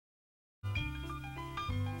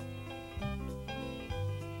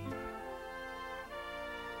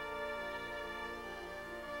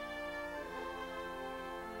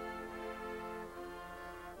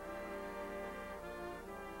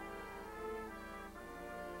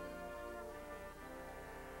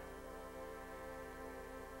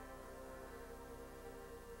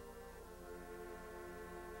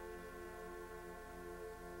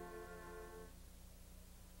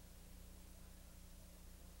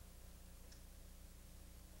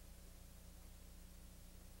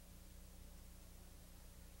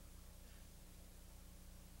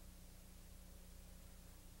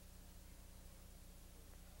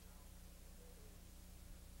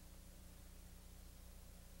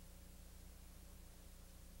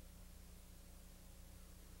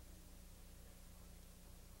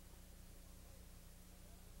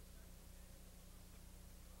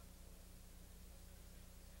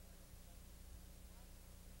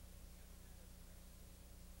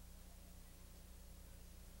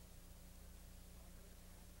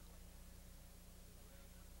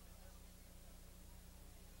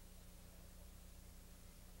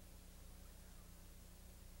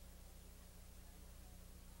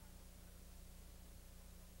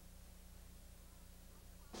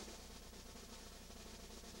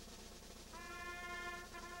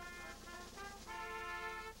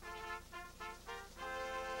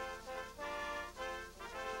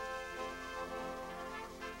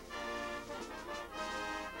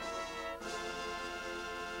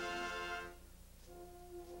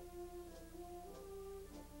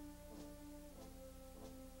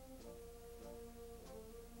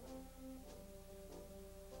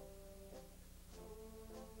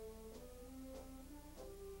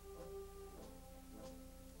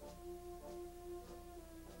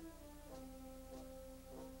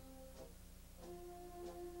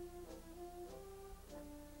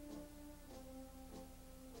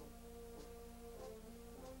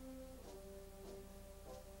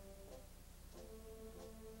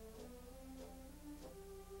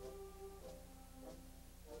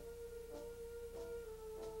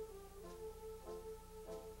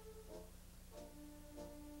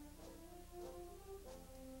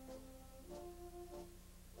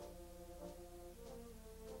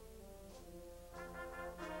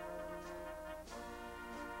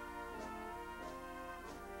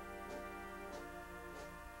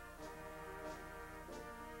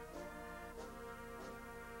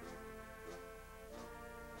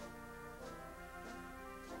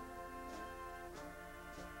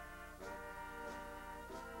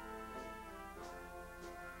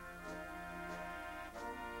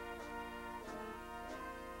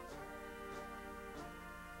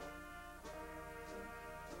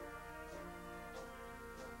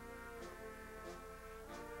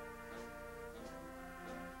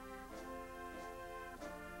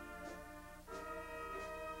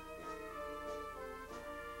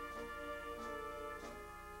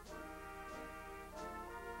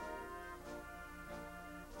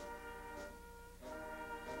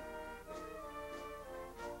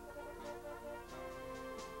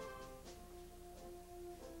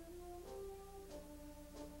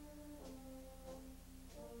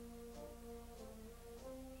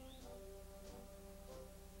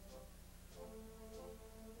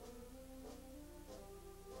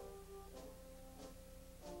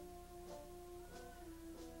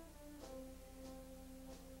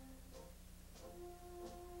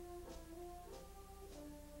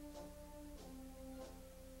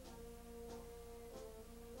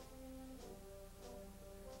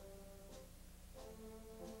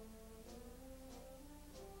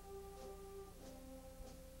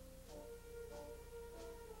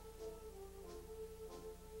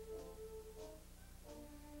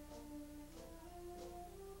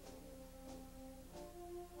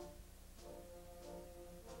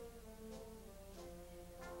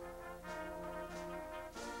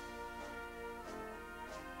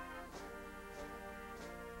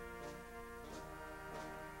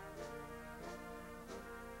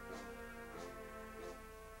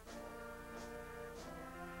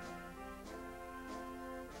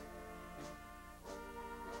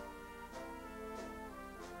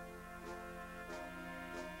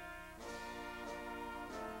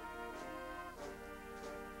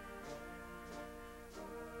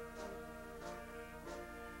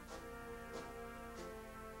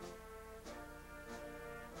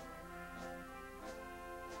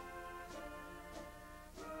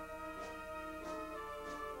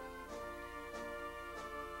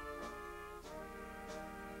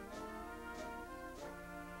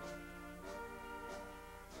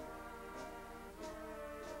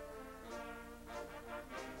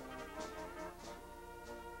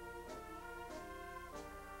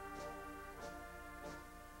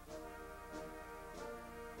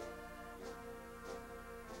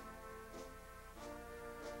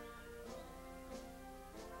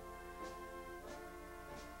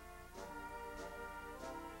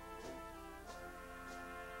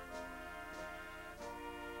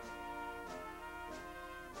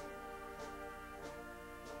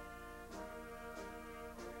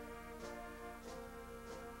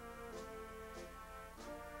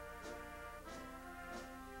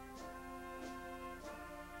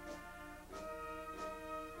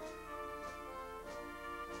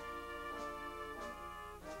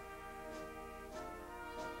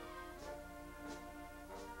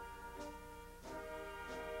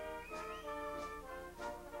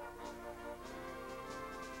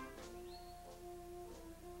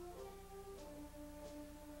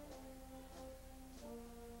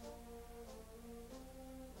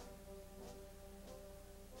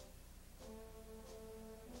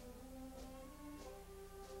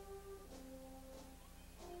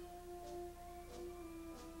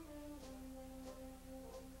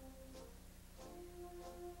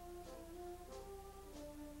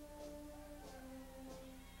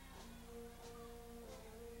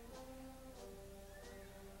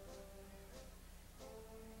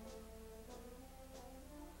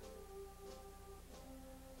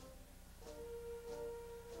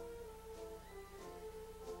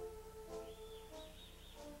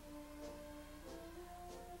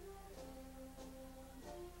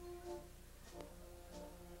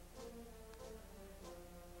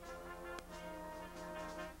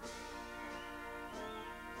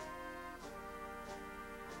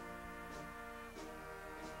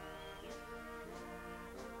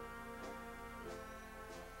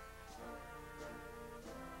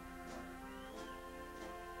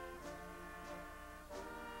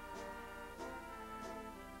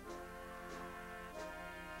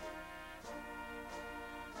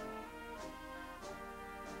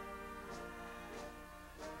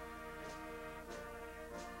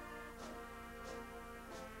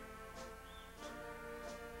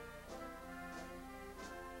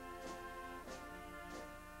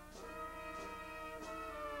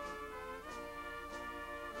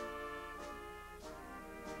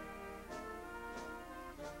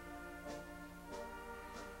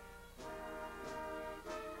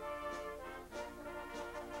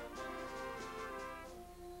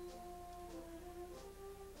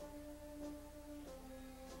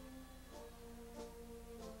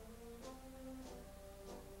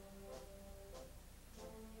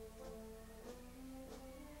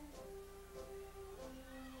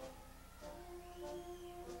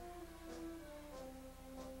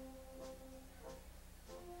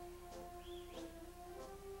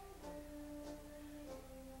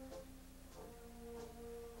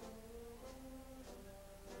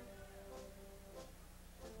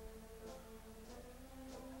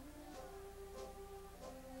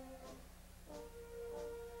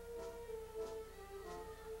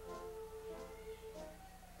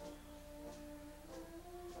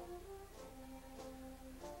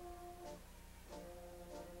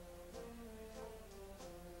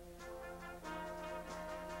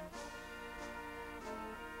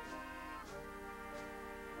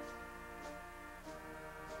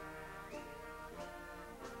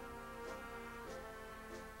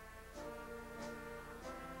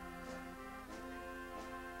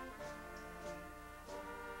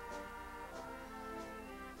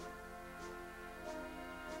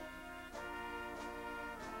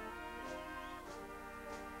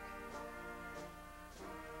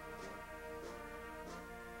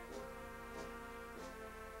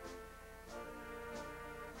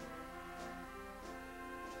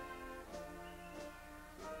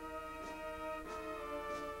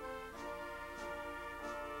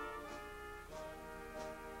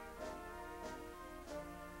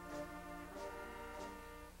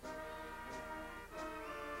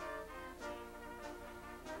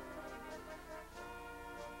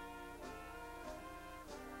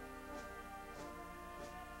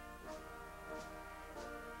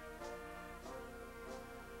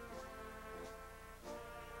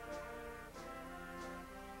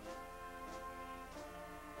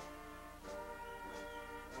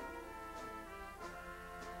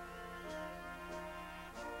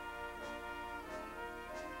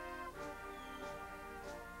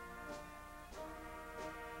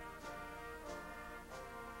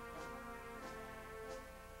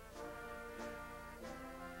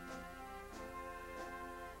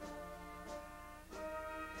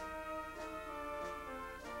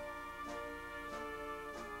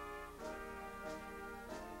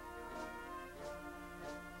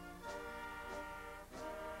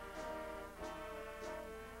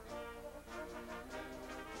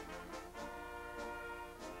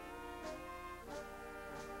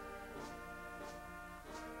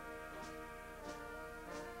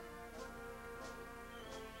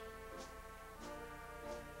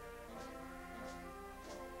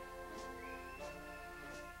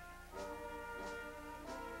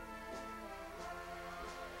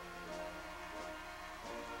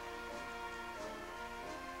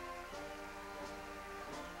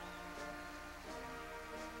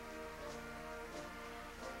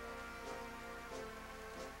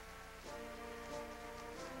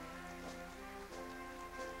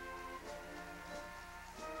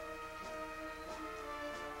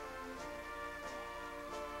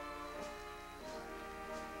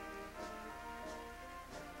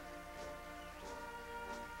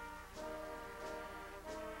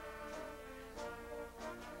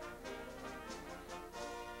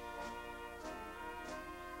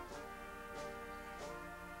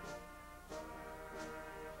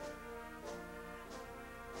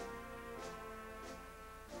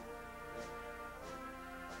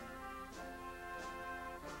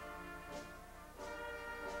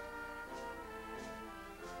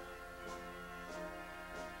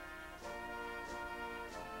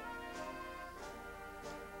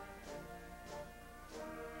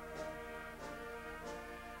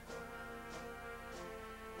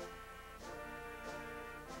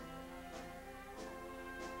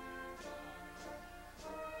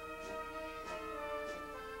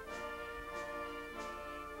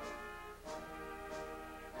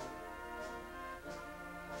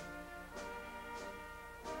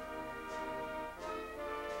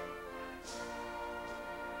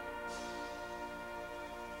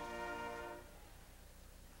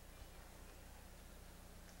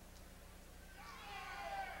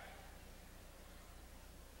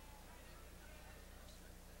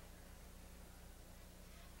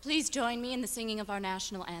Please join me in the singing of our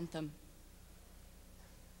national anthem.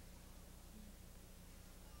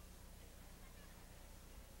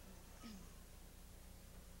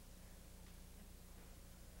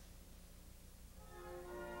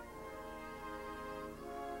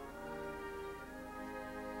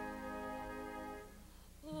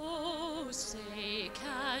 Oh, say,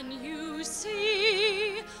 can you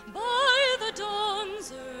see by the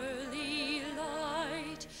dawn's early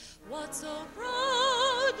light what so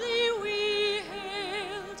proudly we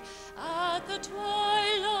hailed at the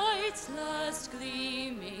twilight's last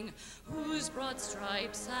gleaming, whose broad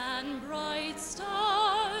stripes and bright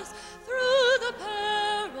stars through the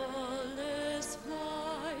perilous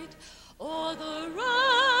flight o'er the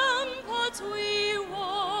ramparts we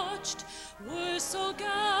watched were so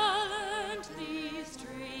gallantly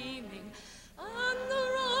streaming, and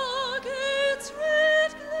the rockets'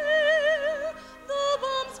 red glare, the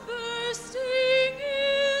bombs bursting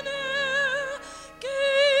in air,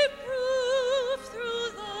 gave proof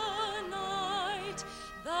through the night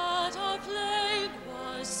that our flag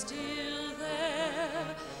was still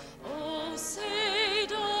there. Oh, say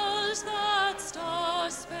does that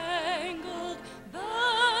star-spangled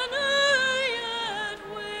banner yet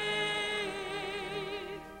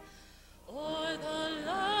wave o'er the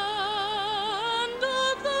land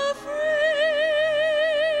of the free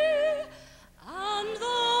and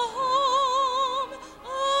the home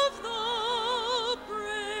of the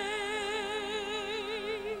brave?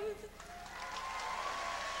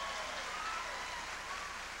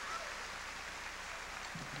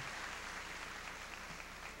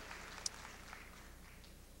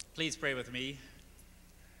 Please pray with me.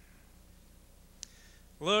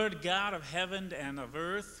 Lord God of heaven and of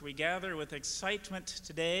earth, we gather with excitement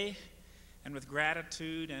today and with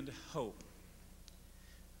gratitude and hope.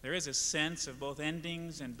 There is a sense of both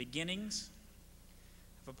endings and beginnings,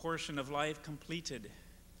 of a portion of life completed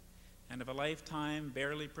and of a lifetime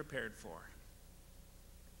barely prepared for.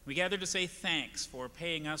 We gather to say thanks for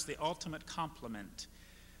paying us the ultimate compliment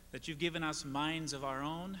that you've given us minds of our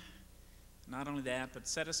own. Not only that, but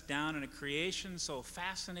set us down in a creation so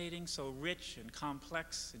fascinating, so rich and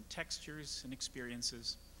complex in textures and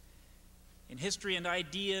experiences, in history and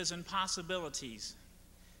ideas and possibilities,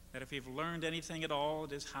 that if we've learned anything at all,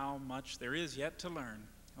 it is how much there is yet to learn.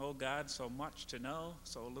 Oh God, so much to know,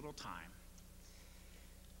 so little time.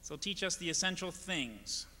 So teach us the essential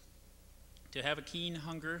things, to have a keen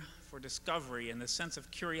hunger for discovery and the sense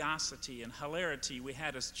of curiosity and hilarity we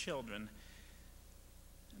had as children.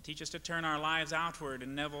 Teach us to turn our lives outward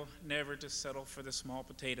and never to settle for the small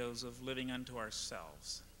potatoes of living unto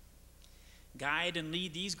ourselves. Guide and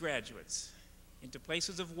lead these graduates into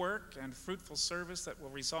places of work and fruitful service that will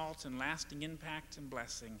result in lasting impact and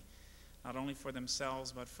blessing, not only for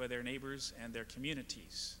themselves, but for their neighbors and their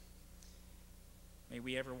communities. May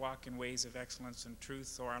we ever walk in ways of excellence and truth,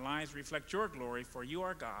 so our lives reflect your glory, for you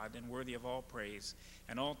are God and worthy of all praise.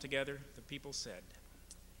 And all together, the people said,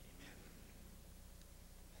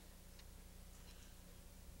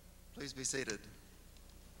 Please be seated.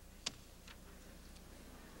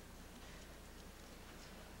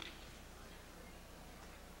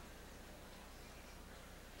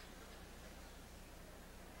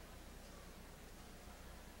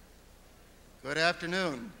 Good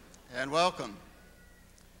afternoon and welcome.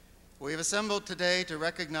 We have assembled today to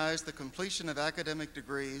recognize the completion of academic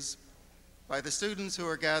degrees by the students who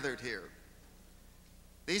are gathered here.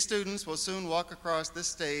 These students will soon walk across this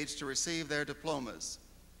stage to receive their diplomas.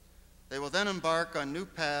 They will then embark on new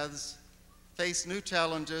paths, face new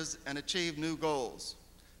challenges, and achieve new goals,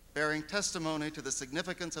 bearing testimony to the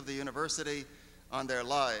significance of the university on their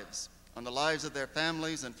lives, on the lives of their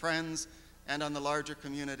families and friends, and on the larger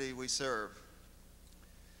community we serve.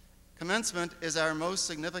 Commencement is our most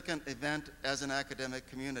significant event as an academic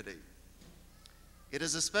community. It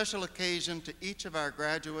is a special occasion to each of our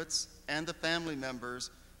graduates and the family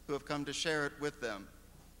members who have come to share it with them.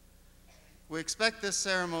 We expect this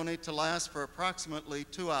ceremony to last for approximately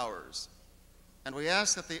 2 hours, and we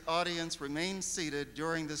ask that the audience remain seated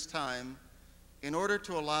during this time in order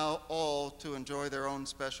to allow all to enjoy their own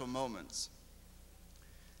special moments.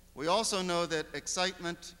 We also know that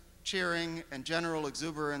excitement, cheering, and general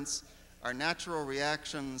exuberance are natural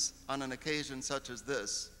reactions on an occasion such as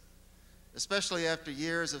this, especially after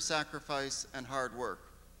years of sacrifice and hard work.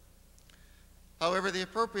 However, the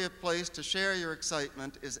appropriate place to share your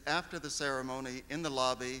excitement is after the ceremony in the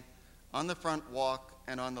lobby, on the front walk,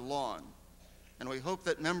 and on the lawn. And we hope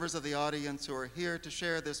that members of the audience who are here to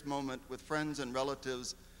share this moment with friends and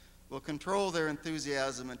relatives will control their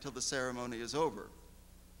enthusiasm until the ceremony is over.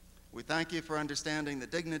 We thank you for understanding the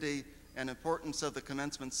dignity and importance of the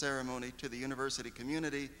commencement ceremony to the university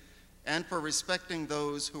community and for respecting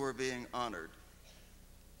those who are being honored.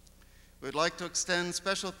 We'd like to extend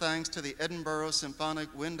special thanks to the Edinboro Symphonic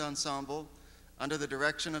Wind Ensemble under the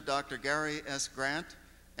direction of Dr. Gary S. Grant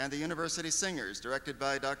and the University Singers, directed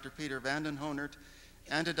by Dr. Peter Vanden Honert,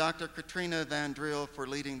 and to Dr. Katrina Van Driel for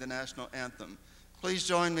leading the national anthem. Please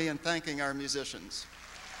join me in thanking our musicians.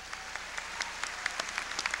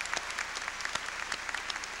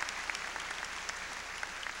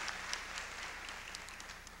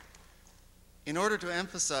 In order to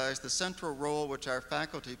emphasize the central role which our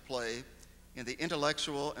faculty play in the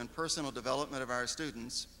intellectual and personal development of our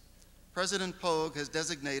students, President Pogue has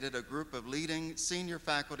designated a group of leading senior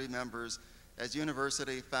faculty members as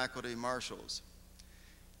university faculty marshals.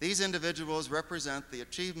 These individuals represent the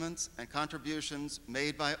achievements and contributions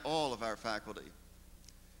made by all of our faculty.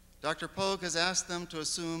 Dr. Pogue has asked them to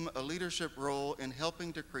assume a leadership role in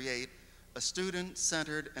helping to create a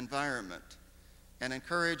student-centered environment and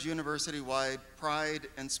encourage university-wide pride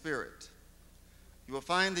and spirit. You will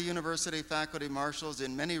find the university faculty marshals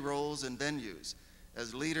in many roles and venues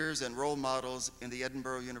as leaders and role models in the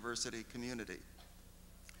Edinboro University community.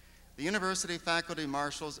 The university faculty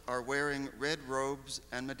marshals are wearing red robes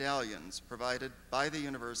and medallions provided by the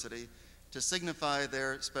university to signify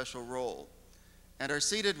their special role and are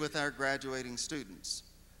seated with our graduating students.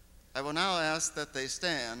 I will now ask that they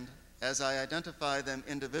stand as I identify them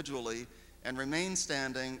individually and remain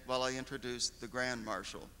standing while I introduce the Grand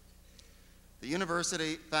Marshal. The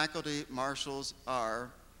university faculty marshals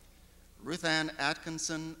are Ruth Ann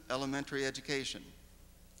Atkinson, Elementary Education;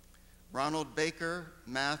 Ronald Baker,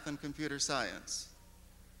 Math and Computer Science;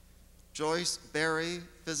 Joyce Berry,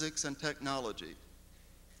 Physics and Technology;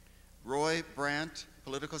 Roy Brandt,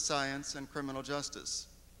 Political Science and Criminal Justice;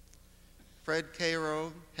 Fred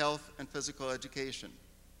Cairo, Health and Physical Education;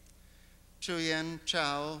 Chuyen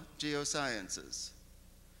Chow, Geosciences;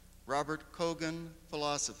 Robert Kogan,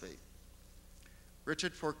 Philosophy;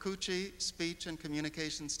 Richard Forcucci, Speech and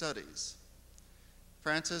Communication Studies;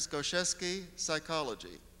 Francis Gosheski,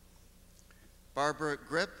 Psychology; Barbara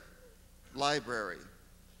Grip, Library;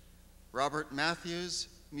 Robert Matthews,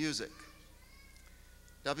 Music;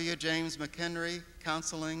 W. James McHenry,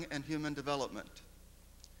 Counseling and Human Development;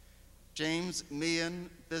 James Meehan,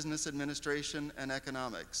 Business Administration and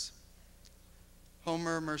Economics;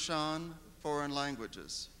 Homer Mershon, Foreign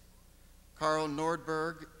Languages; Carl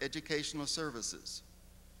Nordberg, Educational Services;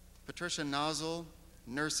 Patricia Nozzle,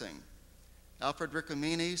 Nursing; Alfred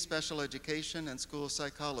Riccomini, Special Education and School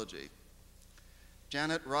Psychology;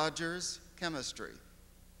 Janet Rogers, Chemistry;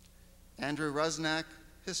 Andrew Rusnak,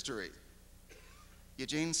 History;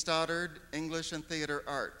 Eugene Stoddard, English and Theater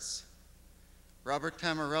Arts; Robert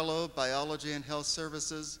Tamarello, Biology and Health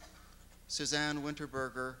Services; Suzanne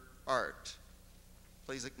Winterberger, Art.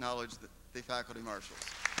 Please acknowledge the faculty marshals.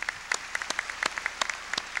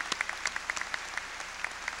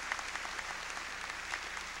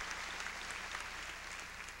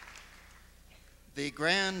 The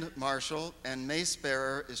Grand Marshal and Mace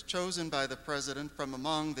Bearer is chosen by the President from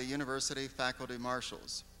among the university faculty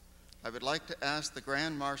marshals. I would like to ask the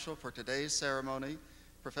Grand Marshal for today's ceremony,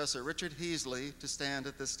 Professor Richard Heasley, to stand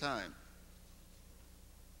at this time.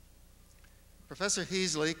 Professor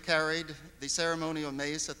Heasley carried the ceremonial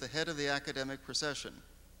mace at the head of the academic procession.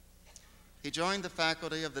 He joined the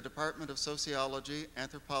faculty of the Department of Sociology,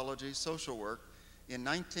 Anthropology, Social Work in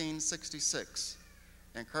 1966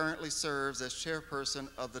 and currently serves as chairperson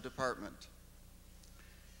of the department.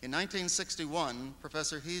 In 1961,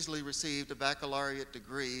 Professor Heasley received a baccalaureate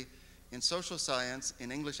degree in social science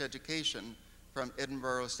in English education from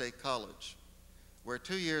Edinboro State College, where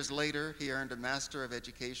 2 years later he earned a Master of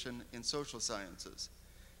Education in Social Sciences.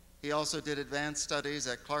 He also did advanced studies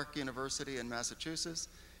at Clark University in Massachusetts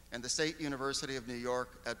and the State University of New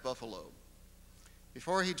York at Buffalo.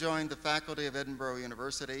 Before he joined the faculty of Edinboro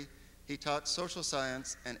University, he taught social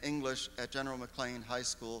science and English at General McLean High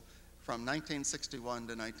School from 1961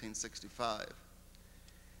 to 1965.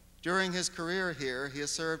 During his career here, he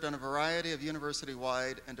has served on a variety of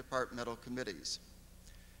university-wide and departmental committees.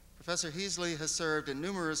 Professor Heasley has served in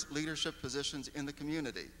numerous leadership positions in the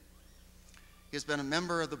community. He has been a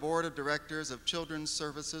member of the Board of Directors of Children's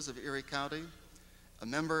Services of Erie County, a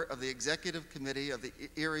member of the Executive Committee of the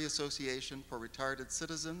Erie Association for Retarded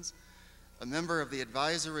Citizens, a member of the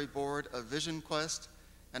Advisory Board of Vision Quest,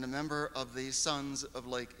 and a member of the Sons of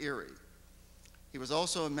Lake Erie. He was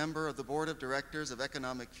also a member of the Board of Directors of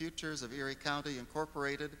Economic Futures of Erie County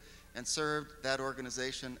Incorporated and served that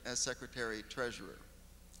organization as Secretary-Treasurer.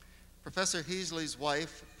 Professor Heasley's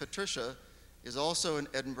wife, Patricia, is also an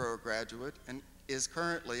Edinboro graduate and is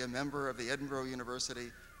currently a member of the Edinboro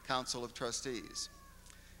University Council of Trustees.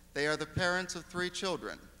 They are the parents of 3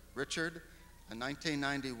 children: Richard, a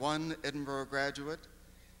 1991 Edinboro graduate;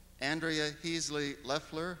 Andrea Heasley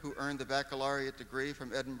Leffler, who earned the baccalaureate degree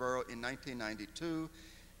from Edinboro in 1992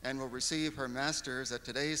 and will receive her master's at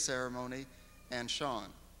today's ceremony; and Sean.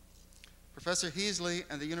 Professor Heasley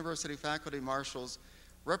and the university faculty marshals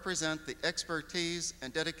represent the expertise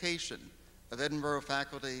and dedication of Edinboro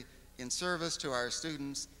faculty in service to our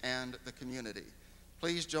students and the community.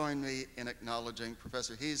 Please join me in acknowledging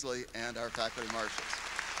Professor Heasley and our faculty marshals.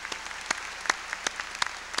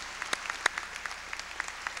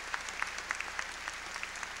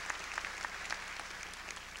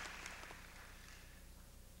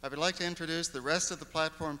 I would like to introduce the rest of the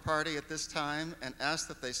platform party at this time and ask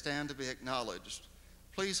that they stand to be acknowledged.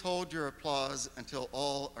 Please hold your applause until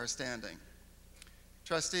all are standing.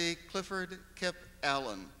 Trustee Clifford Kip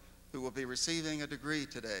Allen, who will be receiving a degree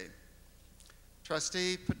today.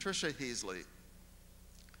 Trustee Patricia Heasley.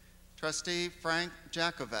 Trustee Frank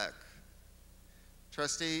Jakovac.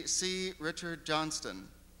 Trustee C. Richard Johnston.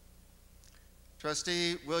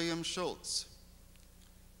 Trustee William Schultz.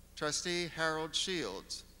 Trustee Harold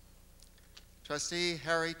Shields. Trustee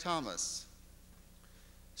Harry Thomas.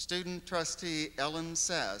 Student Trustee Ellen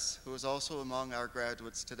Sass, who is also among our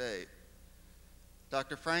graduates today.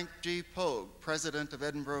 Dr. Frank G. Pogue, President of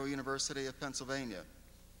Edinboro University of Pennsylvania.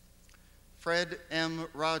 Fred M.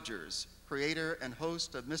 Rogers, creator and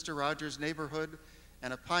host of Mr. Rogers' Neighborhood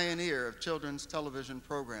and a pioneer of children's television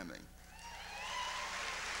programming.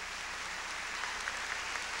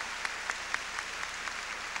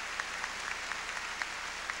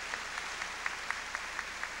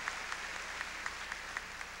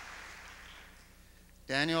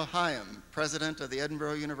 Daniel Hyam, President of the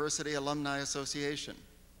Edinboro University Alumni Association.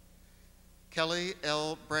 Kelly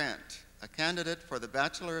L. Brandt, a candidate for the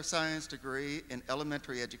Bachelor of Science degree in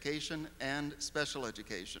Elementary Education and Special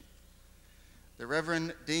Education. The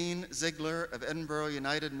Reverend Dean Ziegler of Edinboro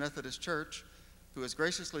United Methodist Church, who has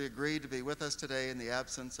graciously agreed to be with us today in the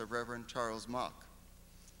absence of Reverend Charles Mock.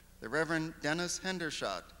 The Reverend Dennis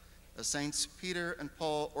Hendershot of Saints Peter and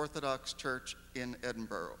Paul Orthodox Church in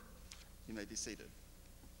Edinboro. You may be seated.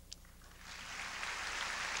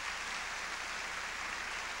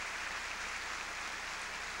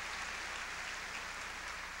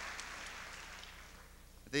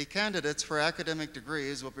 The candidates for academic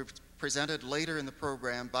degrees will be presented later in the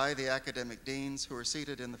program by the academic deans, who are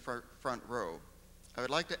seated in the front row. I would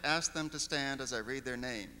like to ask them to stand as I read their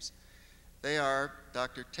names. They are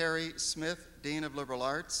Dr. Terry Smith, Dean of Liberal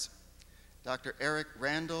Arts; Dr. Eric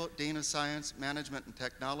Randall, Dean of Science, Management and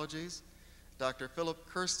Technologies; Dr. Philip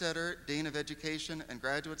Kerstetter, Dean of Education and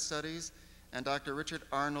Graduate Studies; and Dr. Richard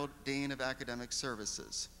Arnold, Dean of Academic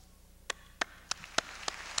Services.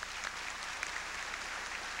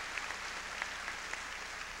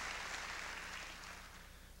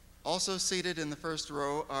 Also seated in the first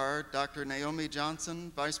row are Dr. Naomi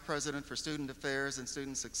Johnson, Vice President for Student Affairs and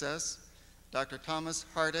Student Success; Dr. Thomas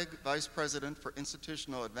Hardig, Vice President for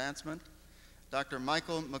Institutional Advancement; Dr.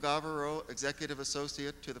 Michael McGavero, Executive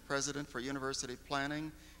Associate to the President for University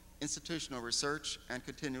Planning, Institutional Research, and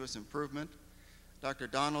Continuous Improvement; Dr.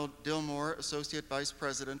 Donald Dillmore, Associate Vice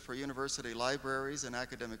President for University Libraries and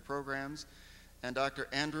Academic Programs; and Dr.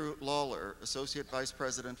 Andrew Lawler, Associate Vice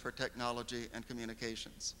President for Technology and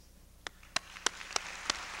Communications.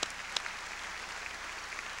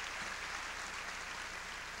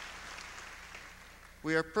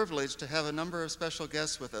 We are privileged to have a number of special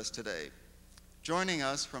guests with us today. Joining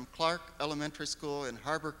us from Clark Elementary School in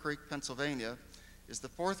Harbor Creek, Pennsylvania, is the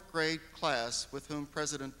 4th grade class with whom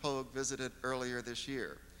President Pogue visited earlier this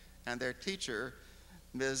year, and their teacher,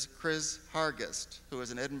 Ms. Chris Hargest, who is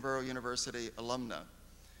an Edinboro University alumna.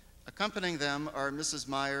 Accompanying them are Mrs.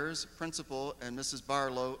 Myers, principal, and Mrs.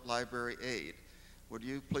 Barlow, library aide. Would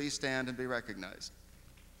you please stand and be recognized?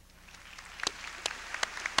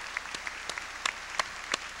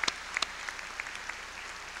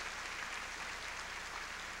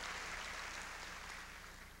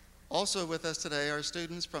 Also with us today are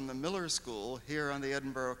students from the Miller School here on the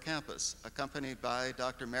Edinboro campus, accompanied by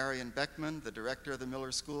Dr. Marion Beckman, the director of the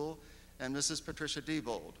Miller School, and Mrs. Patricia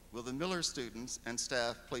Diebold. Will the Miller students and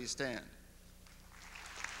staff please stand?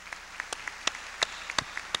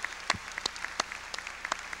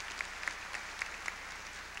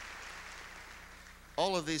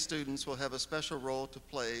 All of these students will have a special role to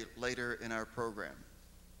play later in our program.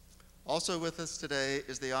 Also with us today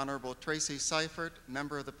is the Honorable Tracy Seifert,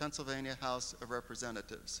 member of the Pennsylvania House of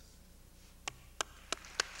Representatives.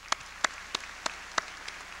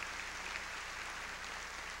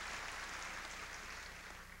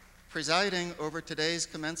 Presiding over today's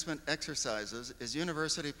commencement exercises is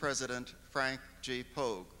University President Frank G.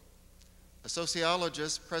 Pogue. A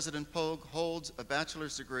sociologist, President Pogue holds a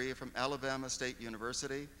bachelor's degree from Alabama State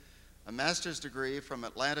University, a master's degree from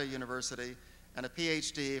Atlanta University, and a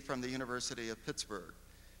PhD from the University of Pittsburgh.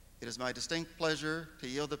 It is my distinct pleasure to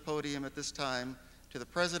yield the podium at this time to the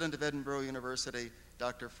President of Edinboro University,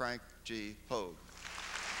 Dr. Frank G. Pogue.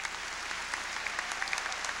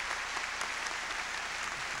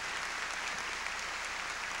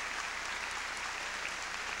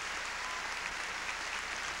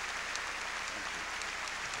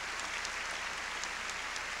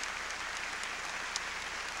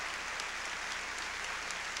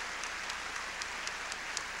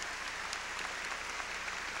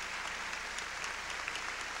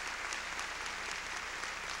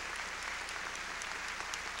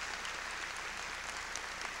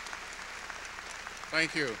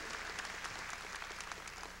 Thank you.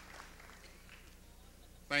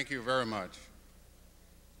 Thank you very much.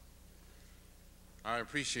 I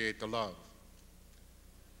appreciate the love.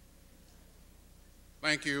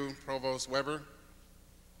 Thank you, Provost Weber.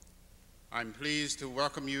 I'm pleased to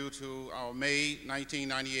welcome you to our May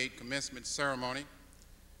 1998 commencement ceremony,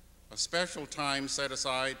 a special time set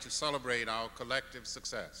aside to celebrate our collective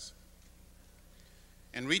success.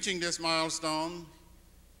 In reaching this milestone,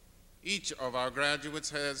 each of our graduates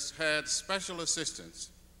has had special assistance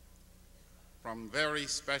from very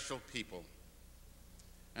special people.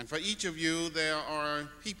 And for each of you, there are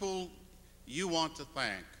people you want to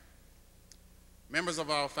thank. Members of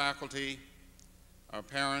our faculty, our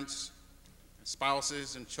parents,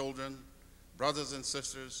 spouses and children, brothers and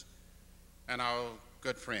sisters, and our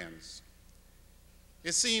good friends.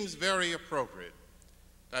 It seems very appropriate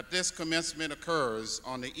that this commencement occurs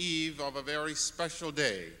on the eve of a very special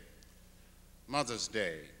day, Mother's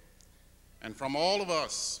Day. And from all of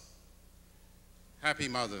us, happy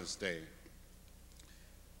Mother's Day.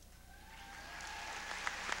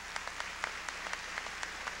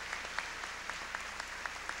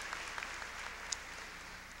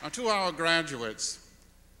 Now, to our graduates,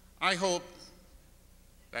 I hope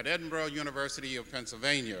that Edinboro University of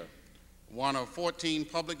Pennsylvania, one of 14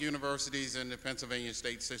 public universities in the Pennsylvania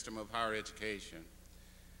state system of higher education,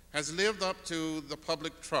 has lived up to the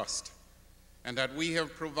public trust, and that we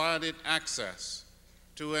have provided access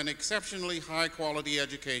to an exceptionally high-quality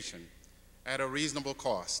education at a reasonable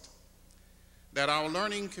cost, that our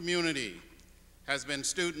learning community has been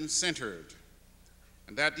student-centered,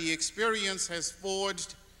 and that the experience has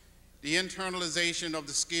forged the internalization of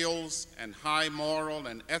the skills and high moral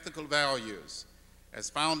and ethical values as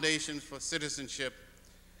foundations for citizenship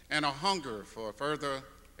and a hunger for further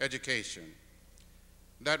education,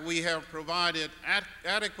 that we have provided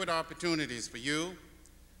adequate opportunities for you,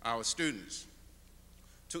 our students,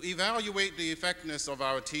 to evaluate the effectiveness of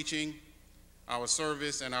our teaching, our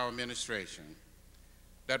service, and our administration,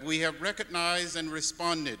 that we have recognized and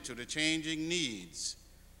responded to the changing needs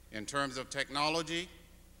in terms of technology,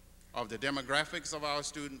 of the demographics of our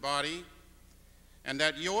student body, and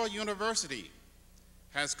that your university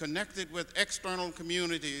has connected with external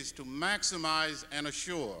communities to maximize and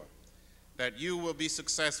assure that you will be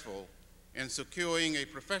successful in securing a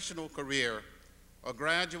professional career or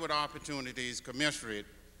graduate opportunities commensurate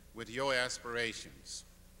with your aspirations.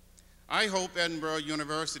 I hope Edinboro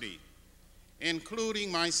University,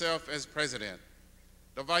 including myself as president,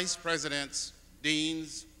 the vice presidents,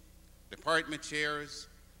 deans, department chairs,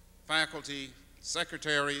 faculty,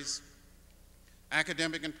 secretaries,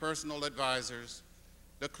 academic and personal advisors,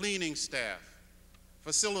 the cleaning staff,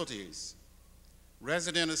 facilities,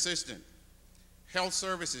 resident assistant, health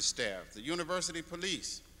services staff, the university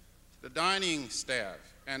police, the dining staff,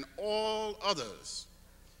 and all others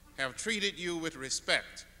have treated you with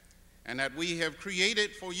respect, and that we have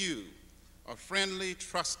created for you a friendly,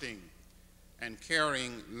 trusting, and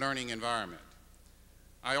caring learning environment.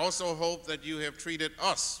 I also hope that you have treated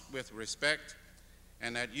us with respect,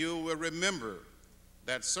 and that you will remember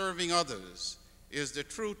that serving others is the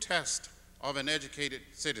true test of an educated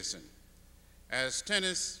citizen. As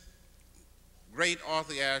tennis great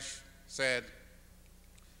Arthur Ashe said,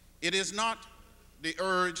 "It is not the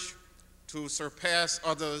urge to surpass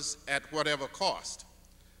others at whatever cost,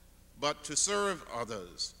 but to serve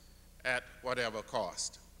others at whatever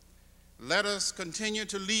cost." Let us continue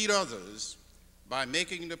to lead others by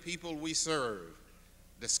making the people we serve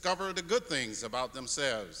discover the good things about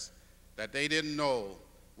themselves that they didn't know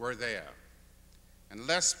were there. And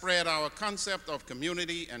let's spread our concept of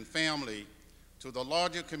community and family to the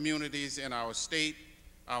larger communities in our state,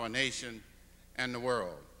 our nation, and the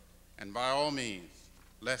world. And by all means,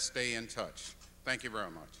 let's stay in touch. Thank you very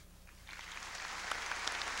much.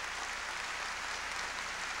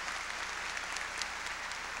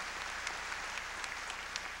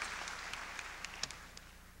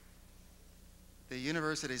 The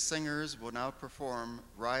university singers will now perform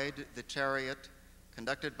Ride the Chariot,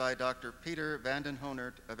 conducted by Dr. Peter Vanden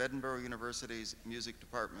Honert of Edinboro University's Music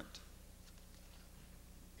Department.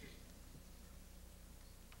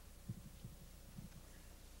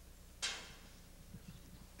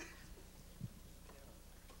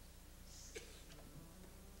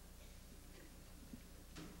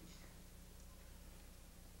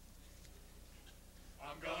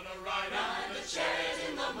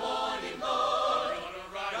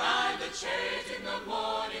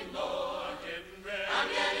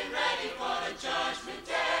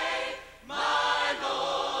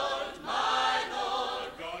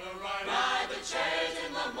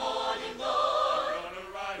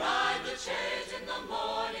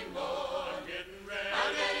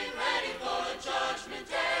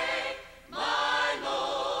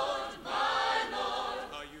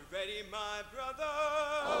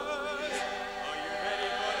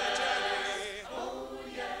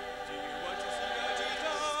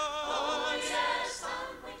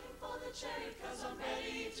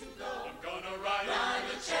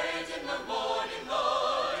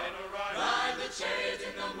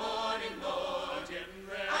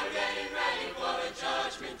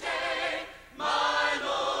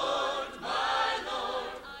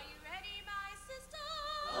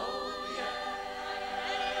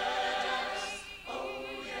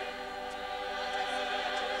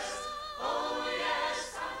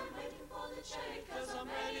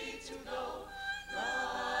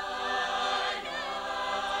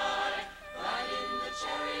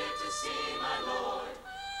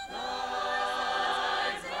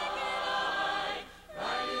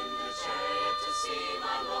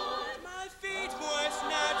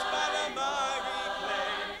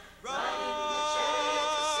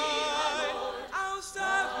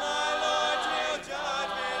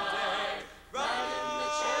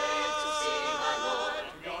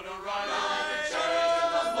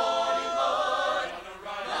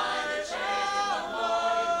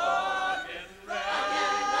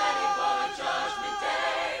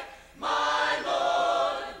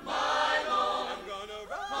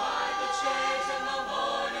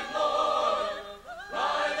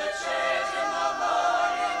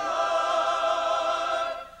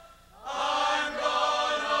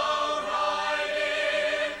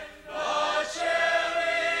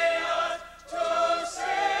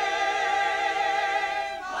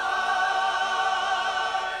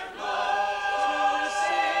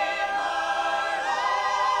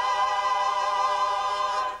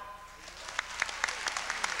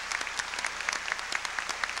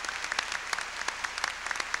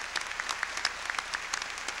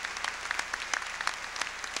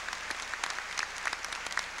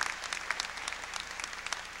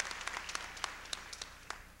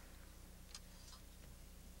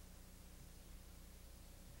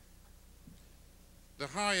 The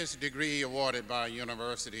highest degree awarded by a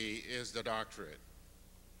university is the doctorate.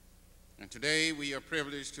 And today we are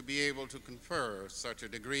privileged to be able to confer such a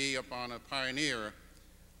degree upon a pioneer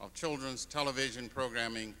of children's television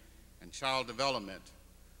programming and child development,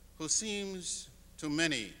 who seems to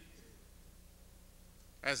many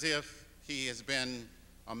as if he has been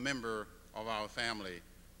a member of our family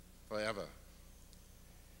forever.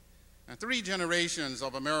 And 3 generations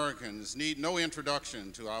of Americans need no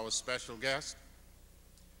introduction to our special guest.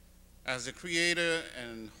 As the creator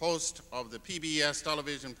and host of the PBS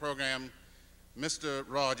television program, Mr.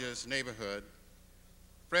 Rogers' Neighborhood,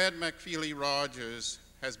 Fred McFeely Rogers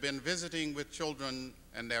has been visiting with children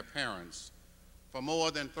and their parents for more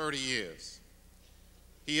than 30 years.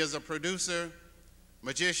 He is a producer,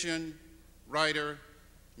 magician, writer,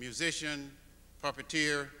 musician,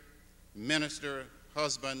 puppeteer, minister,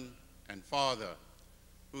 husband, and father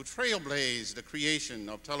who trailblazed the creation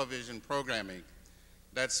of television programming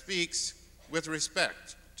that speaks with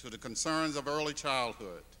respect to the concerns of early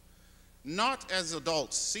childhood, not as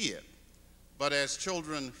adults see it, but as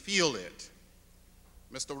children feel it.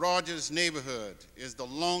 Mr. Rogers' Neighborhood is the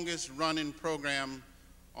longest running program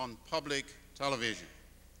on public television.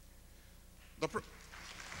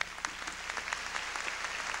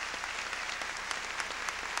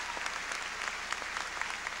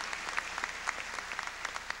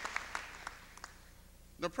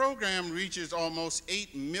 The program reaches almost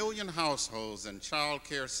 8 million households and child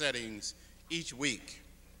care settings each week.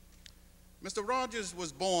 Mr. Rogers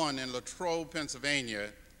was born in Latrobe, Pennsylvania,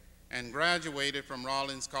 and graduated from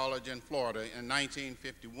Rollins College in Florida in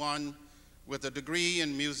 1951 with a degree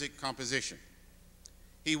in music composition.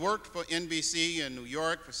 He worked for NBC in New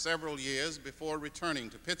York for several years before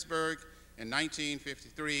returning to Pittsburgh in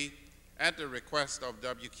 1953 at the request of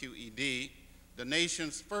WQED, the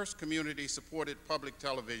nation's first community-supported public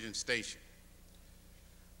television station.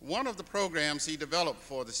 One of the programs he developed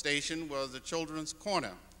for the station was the Children's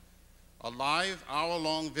Corner, a live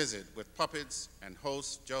hour-long visit with puppets and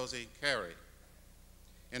host Josie Carey.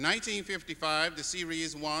 In 1955, the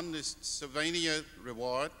series won the Sylvania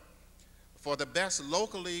Award for the best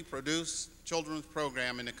locally produced children's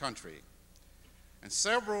program in the country. And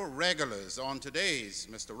several regulars on today's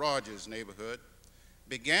Mr. Rogers' Neighborhood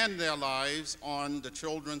began their lives on the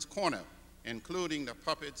Children's Corner, including the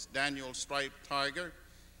puppets Daniel Striped Tiger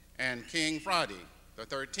and King Friday the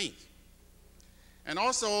 13th. And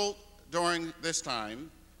also during this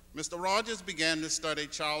time, Mr. Rogers began to study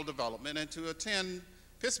child development and to attend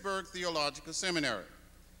Pittsburgh Theological Seminary.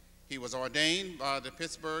 He was ordained by the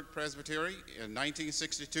Pittsburgh Presbytery in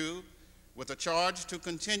 1962 with a charge to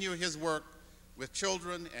continue his work with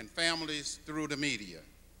children and families through the media.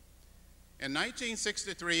 In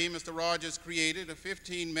 1963, Mr. Rogers created a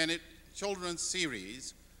 15-minute children's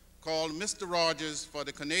series called Mr. Rogers for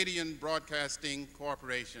the Canadian Broadcasting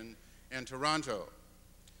Corporation in Toronto.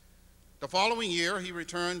 The following year, he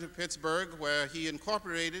returned to Pittsburgh, where he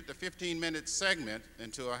incorporated the 15-minute segment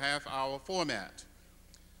into a half-hour format.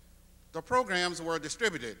 The programs were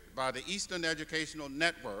distributed by the Eastern Educational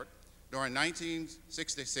Network during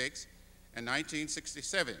 1966 and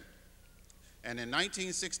 1967. And in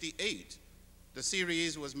 1968, the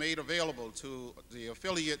series was made available to the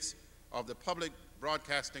affiliates of the Public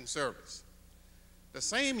Broadcasting Service. The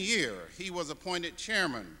same year, he was appointed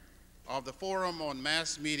chairman of the Forum on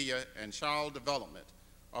Mass Media and Child Development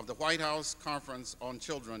of the White House Conference on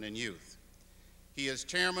Children and Youth. He is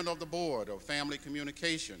chairman of the board of Family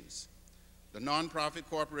Communications, the nonprofit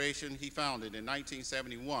corporation he founded in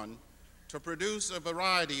 1971 to produce a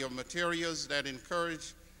variety of materials that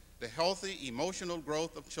encourage the healthy emotional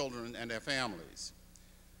growth of children and their families.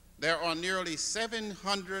 There are nearly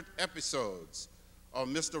 700 episodes of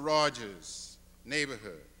Mr. Rogers'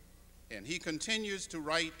 Neighborhood, and he continues to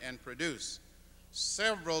write and produce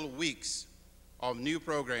several weeks of new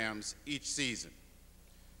programs each season.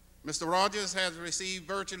 Mr. Rogers has received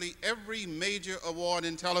virtually every major award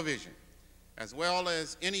in television, as well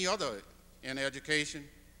as any other in education,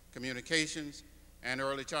 communications, and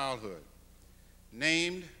early childhood.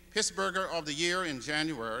 Named Pittsburgher of the Year in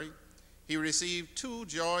January, he received 2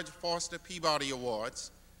 George Foster Peabody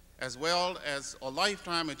Awards, as well as a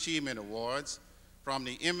Lifetime Achievement Awards from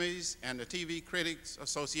the Emmys and the TV Critics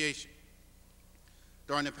Association.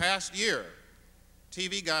 During the past year,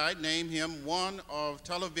 TV Guide named him one of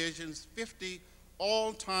television's 50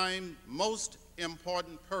 all-time most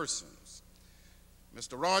important persons.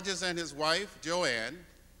 Mr. Rogers and his wife, Joanne,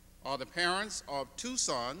 are the parents of 2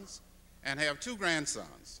 sons and have 2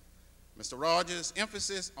 grandsons. Mr. Rogers'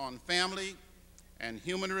 emphasis on family and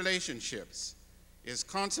human relationships is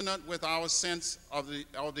consonant with our sense of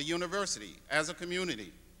the university as a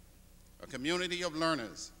community of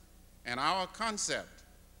learners, and our concept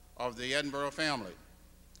of the Edinboro family.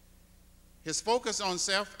 His focus on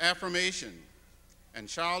self-affirmation and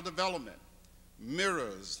child development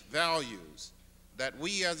mirrors values that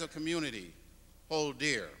we as a community hold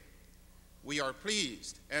dear. We are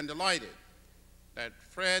pleased and delighted that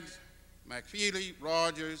Fred McFeely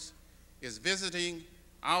Rogers is visiting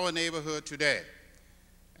our neighborhood today,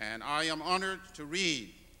 and I am honored to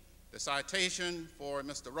read the citation for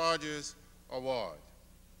Mr. Rogers' Award.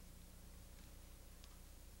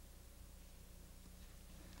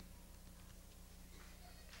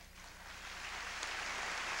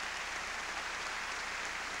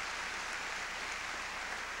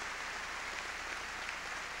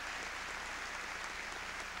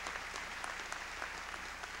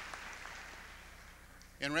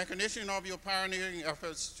 In recognition of your pioneering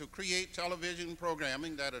efforts to create television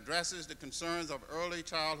programming that addresses the concerns of early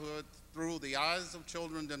childhood through the eyes of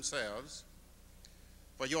children themselves,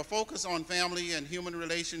 for your focus on family and human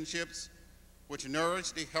relationships which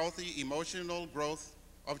nourish the healthy emotional growth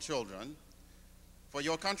of children, for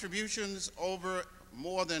your contributions over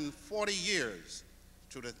more than 40 years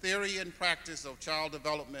to the theory and practice of child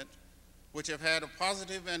development, which have had a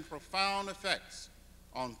positive and profound effects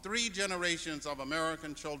on 3 generations of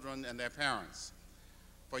American children and their parents,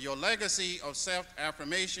 for your legacy of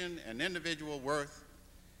self-affirmation and individual worth,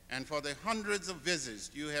 and for the hundreds of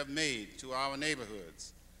visits you have made to our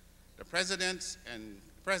neighborhoods. The President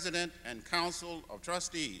and Council of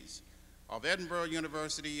Trustees of Edinboro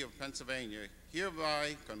University of Pennsylvania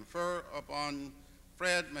hereby confer upon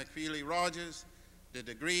Fred McFeely Rogers the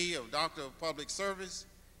degree of Doctor of Public Service,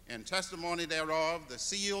 and testimony thereof, the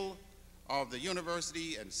seal of the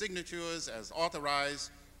university and signatures as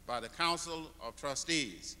authorized by the Council of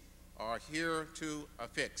Trustees are hereto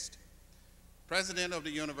affixed. President of the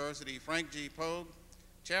University, Frank G. Pogue,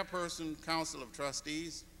 Chairperson, Council of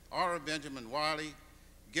Trustees, R. Benjamin Wiley,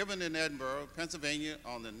 given in Edinboro, Pennsylvania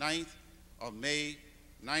on the 9th of May,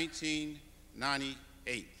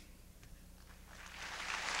 1998.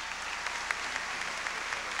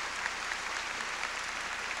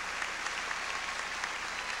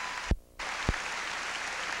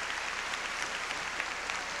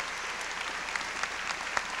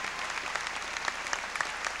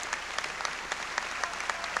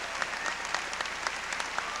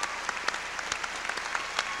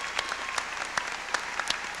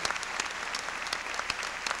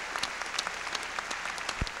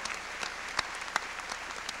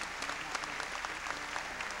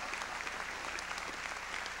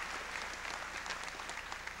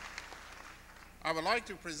 I would like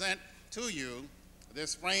to present to you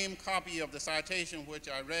this framed copy of the citation which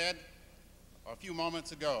I read a few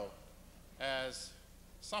moments ago as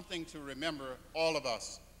something to remember all of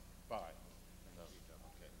us by.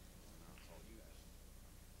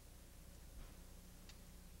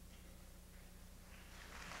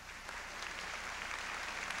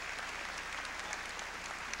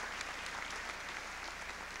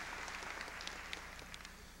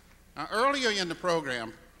 Now, earlier in the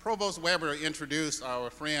program, Provost Weber introduced our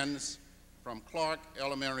friends from Clark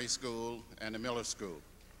Elementary School and the Miller School.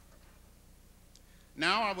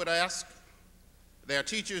 Now I would ask their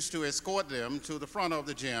teachers to escort them to the front of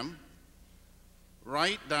the gym,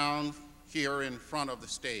 right down here in front of the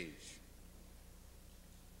stage.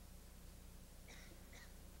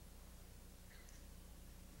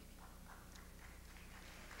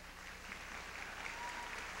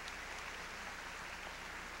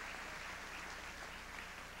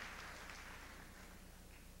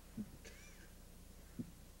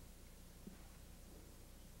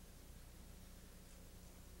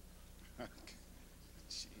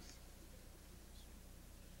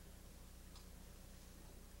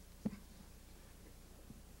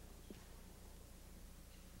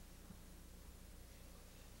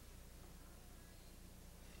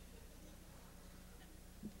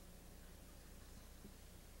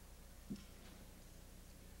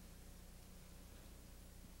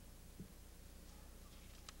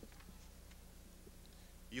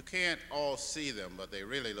 You can't all see them, but they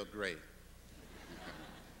really look great.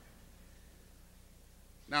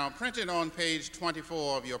 Now, printed on page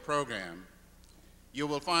 24 of your program, you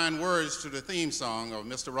will find words to the theme song of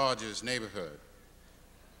Mr. Rogers' Neighborhood.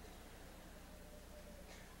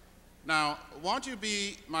 Now, won't you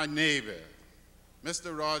be my neighbor,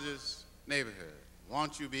 Mr. Rogers' Neighborhood?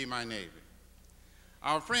 Won't you be my neighbor?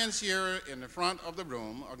 Our friends here in the front of the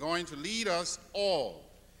room are going to lead us all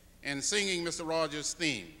in singing Mr. Rogers'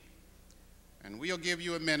 theme. And we'll give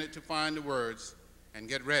you a minute to find the words and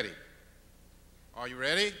get ready. Are you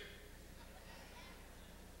ready?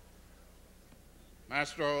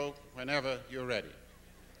 Maestro, whenever you're ready.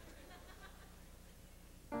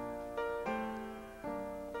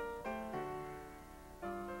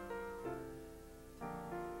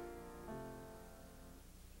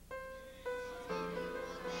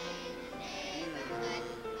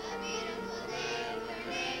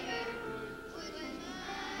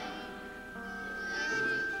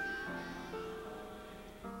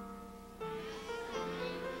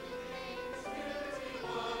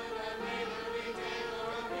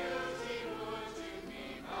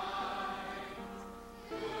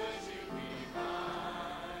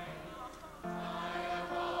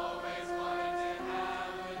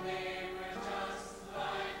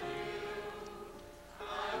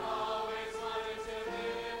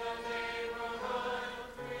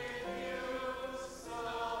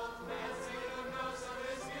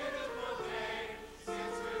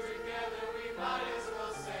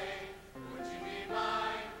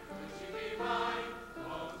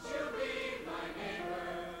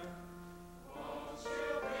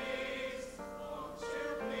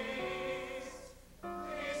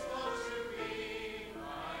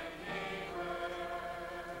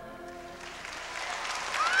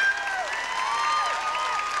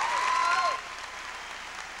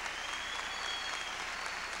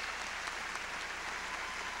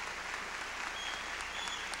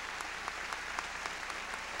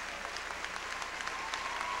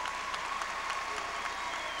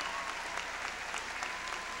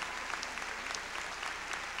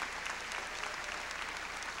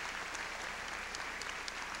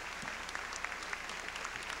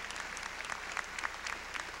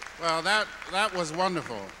 Well, that was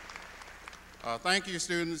wonderful. Thank you,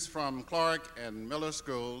 students from Clark and Miller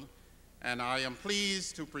School, and I am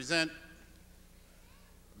pleased to present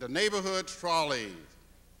the neighborhood trolley,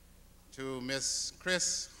 to Ms.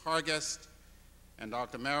 Chris Hargest and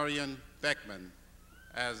Dr. Marion Beckman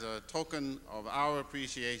as a token of our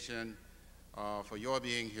appreciation for your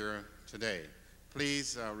being here today.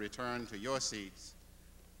 Please return to your seats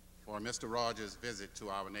for Mr. Rogers' visit to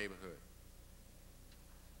our neighborhood.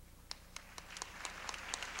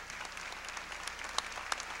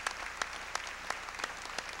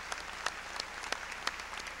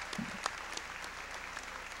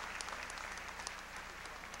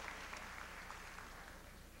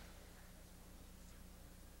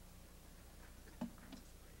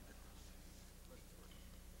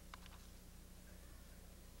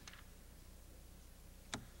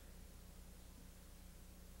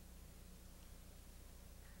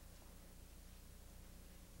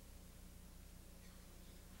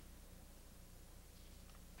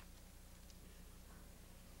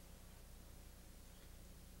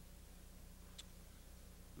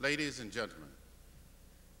 Ladies and gentlemen,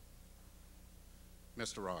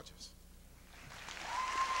 Mr. Rogers.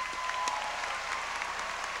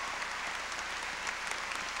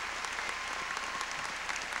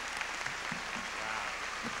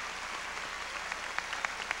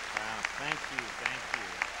 Wow, thank you, thank you.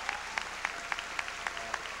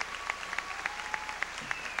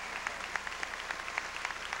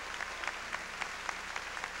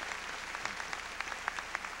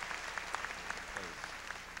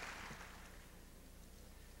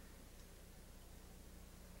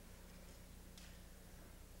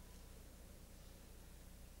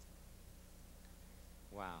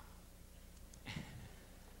 Wow.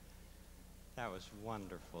 That was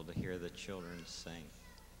wonderful to hear the children sing.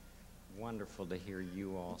 Wonderful to hear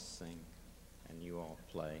you all sing and you all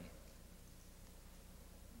play.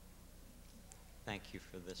 Thank you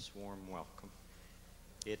for this warm welcome.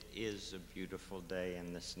 It is a beautiful day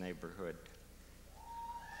in this neighborhood.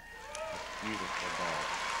 A beautiful day.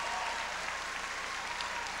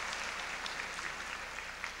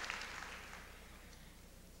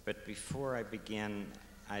 But before I begin,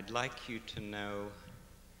 I'd like you to know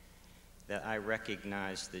that I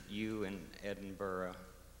recognize that you in Edinboro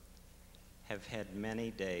have had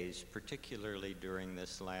many days, particularly during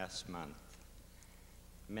this last month,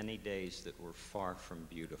 many days that were far from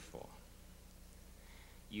beautiful.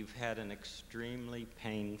 You've had an extremely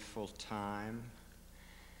painful time,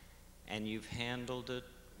 and you've handled it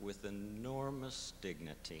with enormous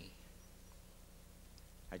dignity.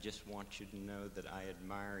 I just want you to know that I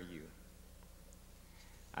admire you.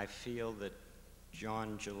 I feel that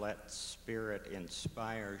John Gillette's spirit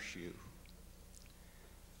inspires you.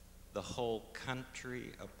 The whole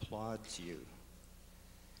country applauds you.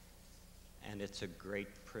 And it's a great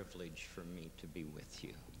privilege for me to be with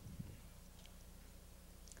you.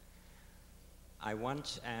 I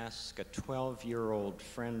once asked a 12-year-old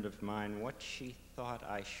friend of mine what she thought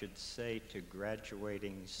I should say to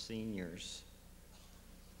graduating seniors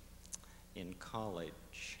in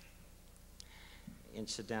college.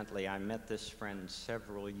 Incidentally, I met this friend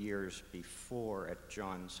several years before at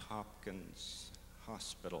Johns Hopkins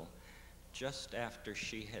Hospital, just after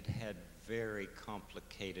she had had very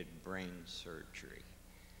complicated brain surgery.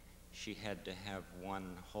 She had to have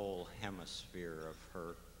one whole hemisphere of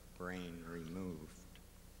her brain removed.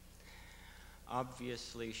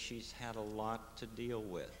 Obviously, she's had a lot to deal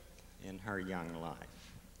with in her young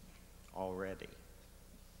life already.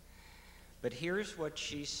 But here's what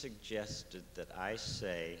she suggested that I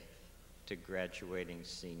say to graduating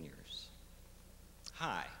seniors.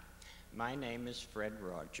 Hi, my name is Fred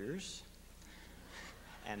Rogers,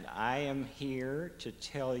 and I am here to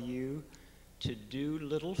tell you to do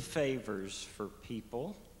little favors for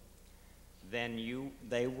people, then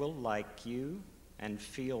they will like you and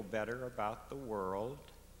feel better about the world,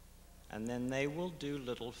 and then they will do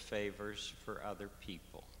little favors for other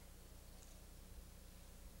people.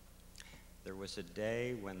 There was a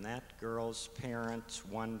day when that girl's parents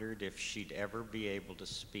wondered if she'd ever be able to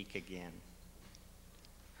speak again.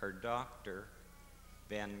 Her doctor,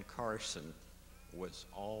 Ben Carson, was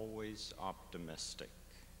always optimistic.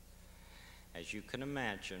 As you can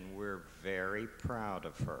imagine, we're very proud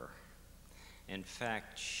of her. In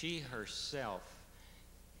fact, she herself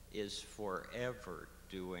is forever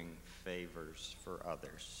doing favors for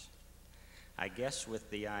others. I guess with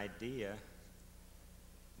the idea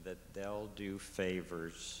that they'll do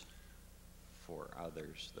favors for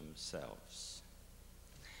others themselves.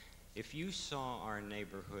 If you saw our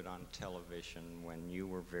neighborhood on television when you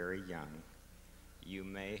were very young, you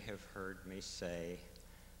may have heard me say,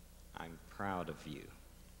 "I'm proud of you."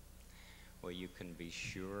 Well, you can be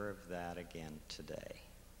sure of that again today.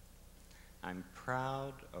 I'm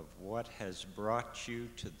proud of what has brought you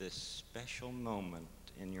to this special moment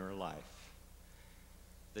in your life,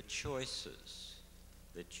 the choices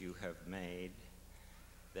that you have made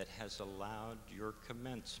that has allowed your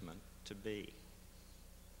commencement to be.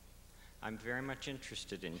 I'm very much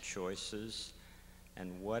interested in choices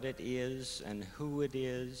and what it is and who it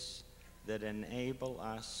is that enable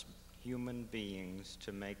us human beings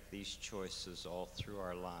to make these choices all through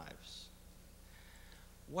our lives.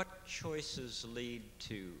 What choices lead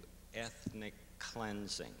to ethnic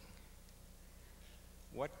cleansing?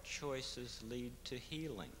 What choices lead to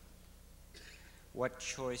healing? What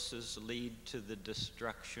choices lead to the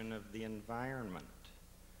destruction of the environment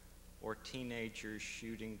or teenagers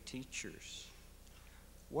shooting teachers?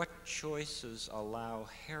 What choices allow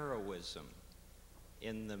heroism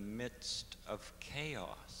in the midst of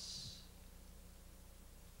chaos?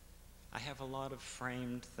 I have a lot of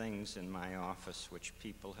framed things in my office which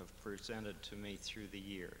people have presented to me through the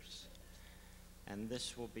years. And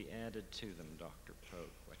this will be added to them, Dr. Pogue,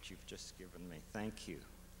 what you've just given me. Thank you.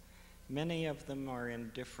 Many of them are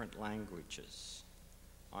in different languages.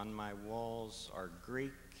 On my walls are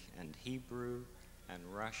Greek and Hebrew and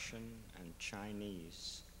Russian and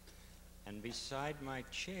Chinese. And beside my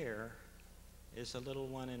chair is a little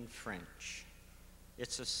one in French.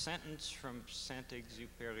 It's a sentence from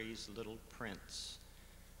Saint-Exupéry's Little Prince,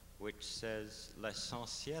 which says,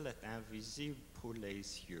 "L'essentiel est invisible pour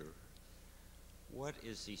les yeux." What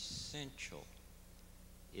is essential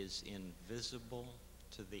is invisible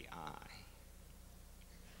to the eye.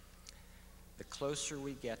 The closer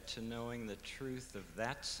we get to knowing the truth of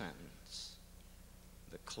that sentence,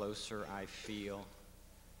 the closer I feel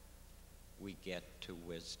we get to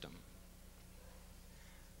wisdom.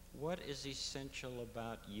 What is essential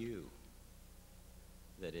about you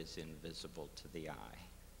that is invisible to the eye?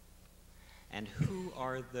 And who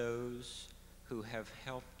are those who have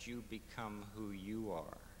helped you become who you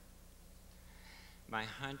are? My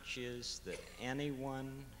hunch is that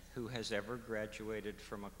anyone who has ever graduated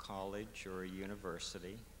from a college or a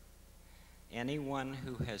university, anyone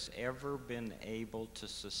who has ever been able to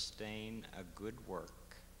sustain a good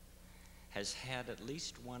work, has had at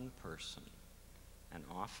least one person, and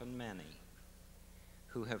often many,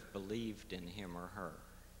 who have believed in him or her.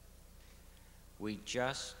 We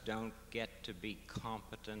just don't get to be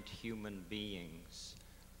competent human beings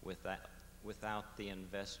without the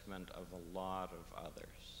investment of a lot of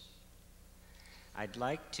others. I'd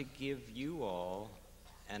like to give you all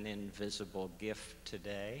an invisible gift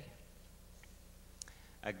today,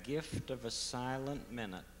 a gift of a silent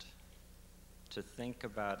minute to think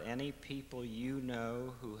about any people you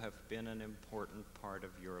know who have been an important part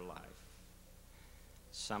of your life.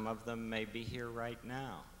 Some of them may be here right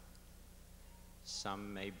now.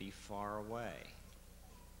 Some may be far away.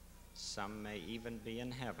 Some may even be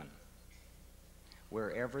in heaven.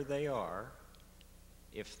 Wherever they are,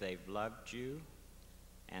 if they've loved you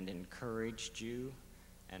and encouraged you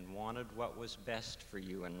and wanted what was best for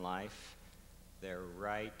you in life, they're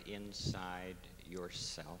right inside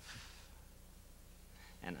yourself.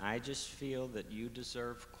 And I just feel that you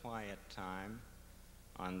deserve quiet time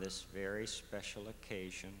on this very special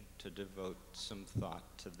occasion to devote some thought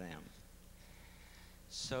to them.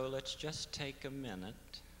 So let's just take a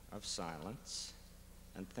minute of silence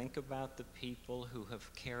and think about the people who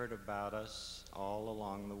have cared about us all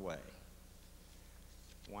along the way.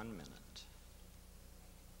 1 minute.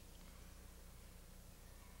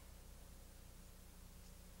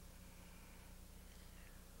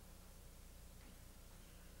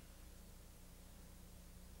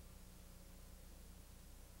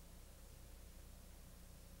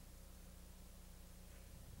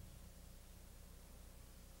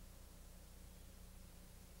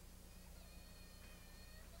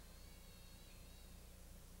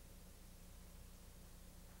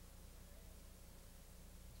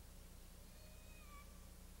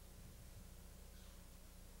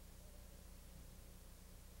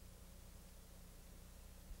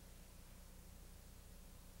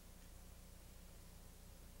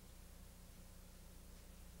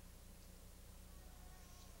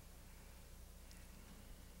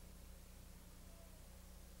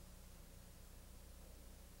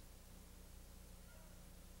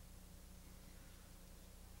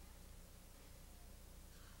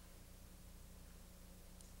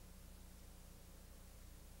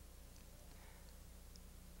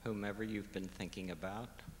 Whomever you've been thinking about,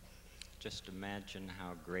 just imagine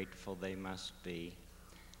how grateful they must be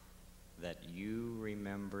that you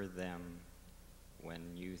remember them when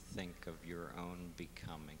you think of your own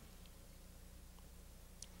becoming.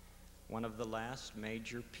 One of the last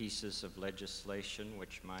major pieces of legislation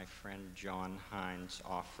which my friend John Hines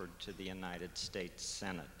offered to the United States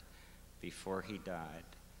Senate before he died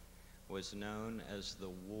was known as the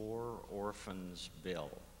War Orphans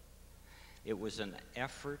Bill. It was an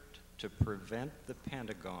effort to prevent the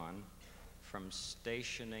Pentagon from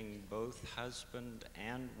stationing both husband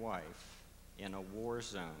and wife in a war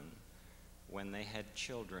zone when they had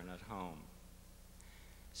children at home.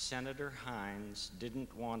 Senator Hines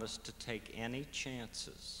didn't want us to take any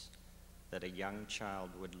chances that a young child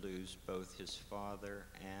would lose both his father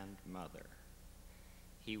and mother.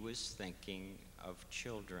 He was thinking of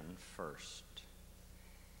children first.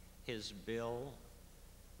 His bill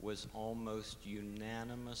was almost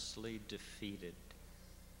unanimously defeated.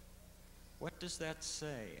 What does that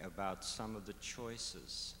say about some of the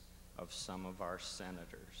choices of some of our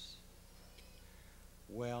senators?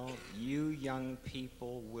 Well, you young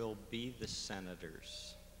people will be the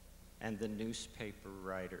senators and the newspaper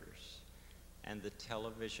writers and the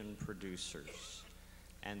television producers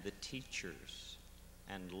and the teachers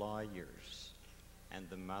and lawyers and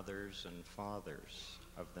the mothers and fathers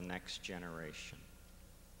of the next generation.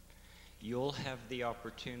 You'll have the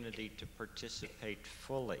opportunity to participate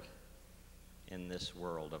fully in this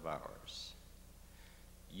world of ours.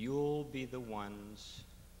 You'll be the ones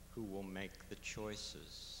who will make the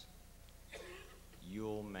choices.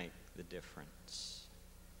 You'll make the difference.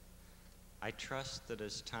 I trust that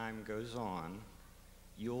as time goes on,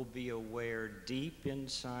 you'll be aware deep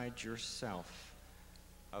inside yourself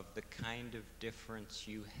of the kind of difference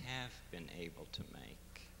you have been able to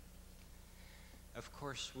make. Of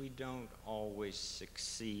course, we don't always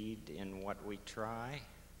succeed in what we try,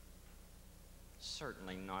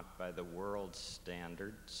 certainly not by the world's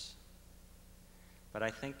standards. But I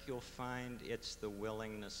think you'll find it's the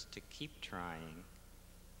willingness to keep trying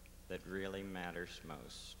that really matters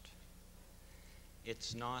most.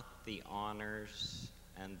 It's not the honors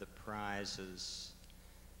and the prizes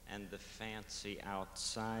and the fancy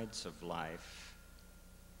outsides of life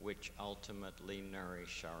which ultimately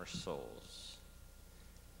nourish our souls.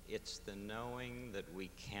 It's the knowing that we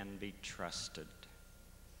can be trusted,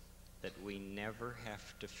 that we never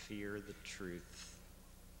have to fear the truth,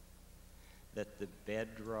 that the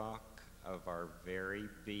bedrock of our very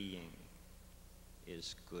being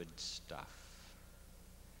is good stuff.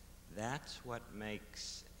 That's what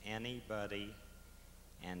makes anybody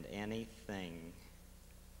and anything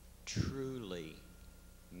truly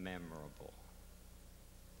memorable.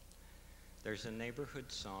 There's a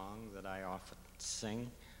neighborhood song that I often sing,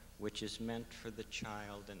 which is meant for the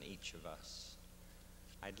child in each of us.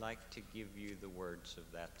 I'd like to give you the words of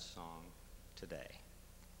that song today.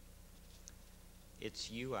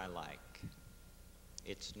 It's you I like.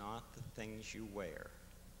 It's not the things you wear.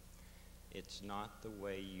 It's not the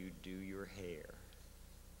way you do your hair,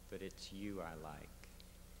 but it's you I like.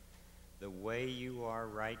 The way you are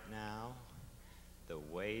right now, the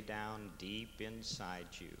way down deep inside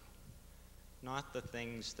you. Not the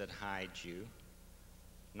things that hide you,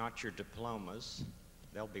 not your diplomas,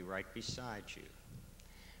 they'll be right beside you.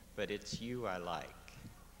 But it's you I like.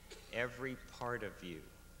 Every part of you,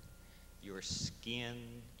 your skin,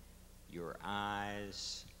 your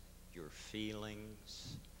eyes, your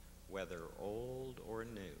feelings, whether old or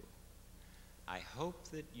new. I hope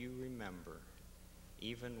that you remember,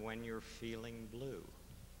 even when you're feeling blue,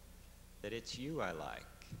 that it's you I like.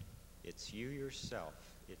 It's you yourself.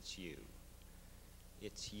 It's you.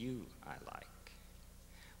 It's you I like.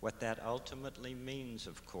 What that ultimately means,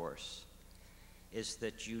 of course, is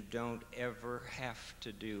that you don't ever have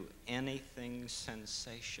to do anything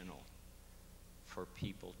sensational for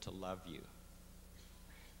people to love you.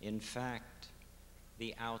 In fact,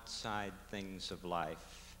 the outside things of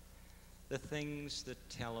life, the things that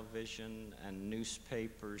television and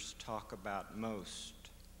newspapers talk about most,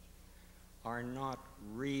 are not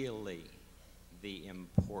really the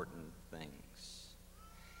important things.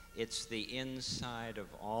 It's the inside of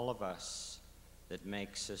all of us that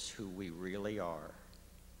makes us who we really are.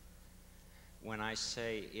 When I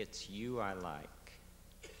say it's you I like,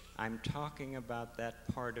 I'm talking about that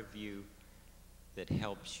part of you that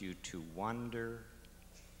helps you to wonder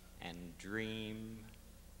and dream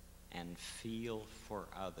and feel for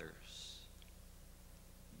others.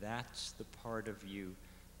 That's the part of you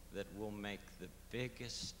that will make the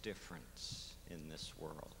biggest difference in this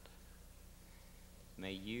world.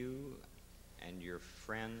 May you and your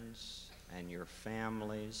friends and your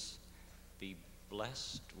families be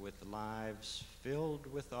blessed with lives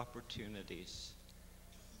filled with opportunities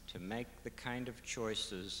to make the kind of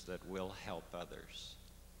choices that will help others.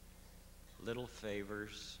 Little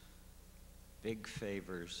favors, big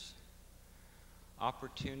favors,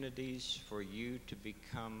 opportunities for you to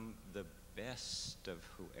become the best of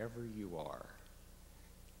whoever you are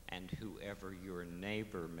and whoever your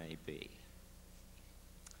neighbor may be.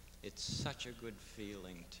 It's such a good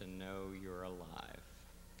feeling to know you're alive.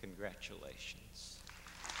 Congratulations.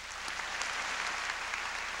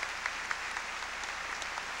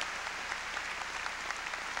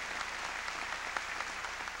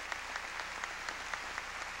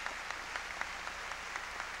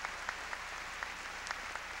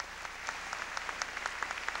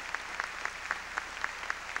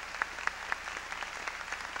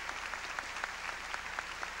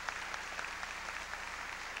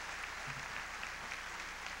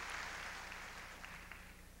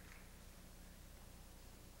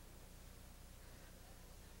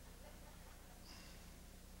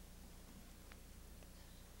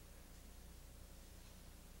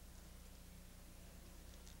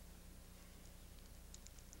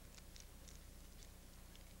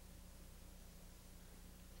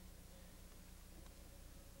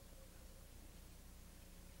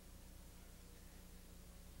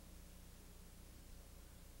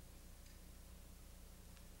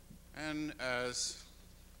 And as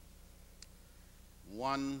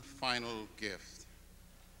one final gift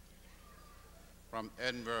from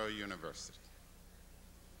Edinboro University.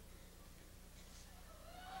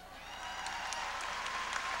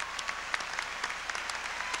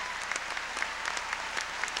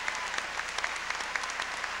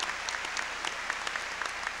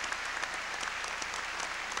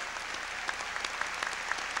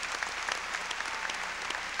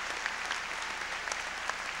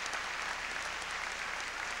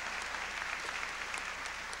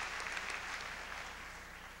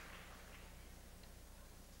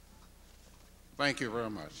 Thank you very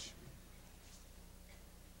much.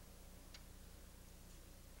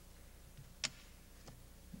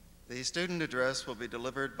 The student address will be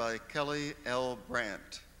delivered by Kelly L.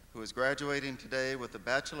 Brandt, who is graduating today with a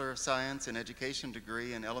Bachelor of Science in Education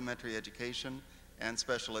degree in elementary education and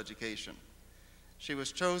special education. She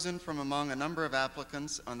was chosen from among a number of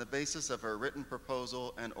applicants on the basis of her written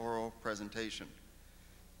proposal and oral presentation.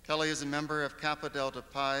 Kelly is a member of Kappa Delta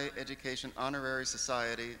Pi Education Honorary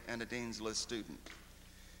Society and a Dean's List student.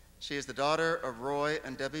 She is the daughter of Roy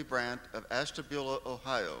and Debbie Brandt of Ashtabula,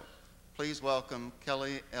 Ohio. Please welcome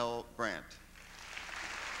Kelly L. Brandt.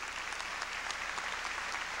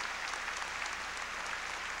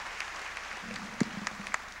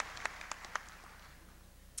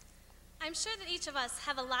 I'm sure that each of us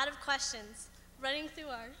have a lot of questions running through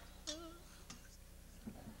our...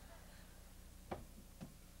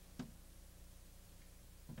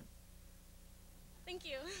 Thank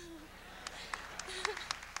you.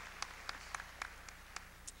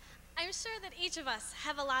 I'm sure that each of us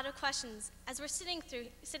have a lot of questions as we're sitting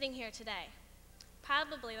here today.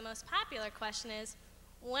 Probably the most popular question is,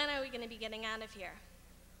 when are we going to be getting out of here?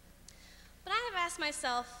 But I have asked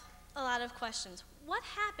myself a lot of questions. What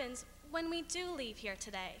happens when we do leave here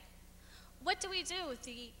today? What do we do with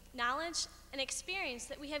the knowledge and experience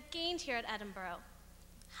that we have gained here at Edinboro?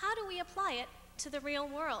 How do we apply it to the real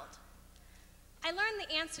world? I learned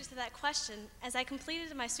the answer to that question as I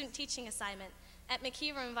completed my student teaching assignment at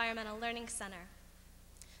McKeever Environmental Learning Center.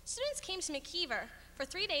 Students came to McKeever for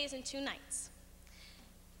 3 days and 2 nights.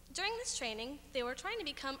 During this training, they were trying to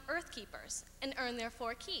become earth keepers and earn their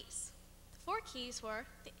 4 keys. The 4 keys were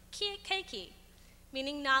the K key,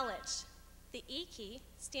 meaning knowledge, the E key,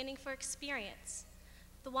 standing for experience,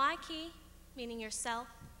 the Y key, meaning yourself,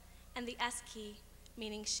 and the S key,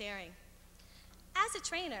 meaning sharing. As a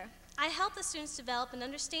trainer, I help the students develop an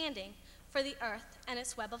understanding for the earth and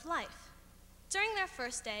its web of life. During their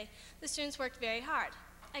first day, the students worked very hard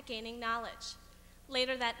at gaining knowledge.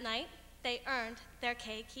 Later that night, they earned their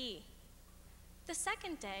K key. The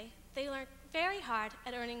second day, they learned very hard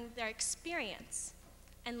at earning their experience.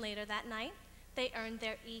 And later that night, they earned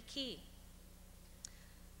their E key.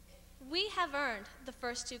 We have earned the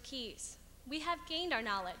first 2 keys. We have gained our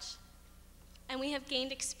knowledge, and we have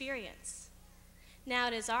gained experience. Now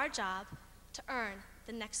it is our job to earn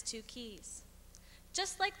the next 2 keys.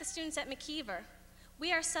 Just like the students at McKeever,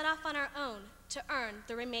 we are set off on our own to earn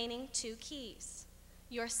the remaining 2 keys,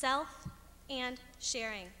 yourself and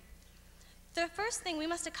sharing. The first thing we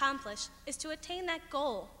must accomplish is to attain that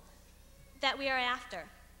goal that we are after.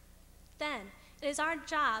 Then, it is our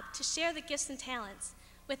job to share the gifts and talents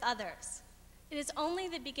with others. It is only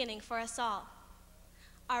the beginning for us all.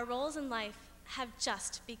 Our roles in life have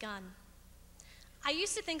just begun. I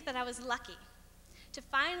used to think that I was lucky to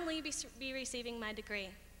finally be receiving my degree.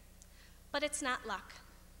 But it's not luck.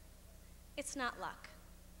 It's not luck.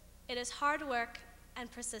 It is hard work and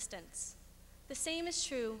persistence. The same is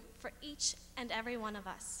true for each and every one of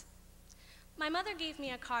us. My mother gave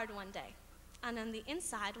me a card one day, and on the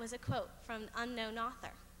inside was a quote from an unknown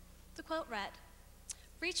author. The quote read,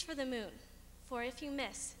 "Reach for the moon, for if you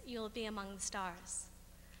miss, you will be among the stars.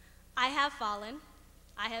 I have fallen,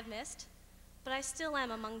 I have missed, but I still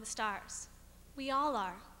am among the stars. We all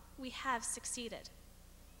are. We have succeeded."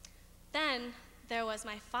 Then there was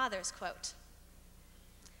my father's quote.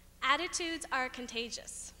 "Attitudes are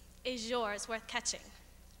contagious. Is yours worth catching?"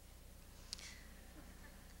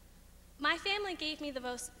 My family gave me the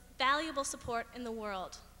most valuable support in the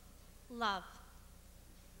world, love.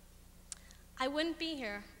 I wouldn't be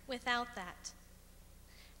here without that.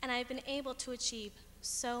 And I've been able to achieve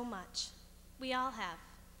so much. We all have.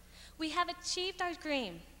 We have achieved our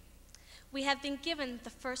dream. We have been given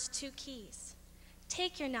the first two keys.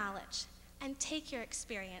 Take your knowledge and take your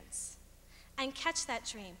experience and catch that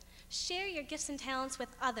dream. Share your gifts and talents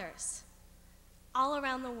with others all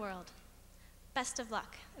around the world. Best of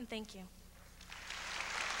luck, and thank you.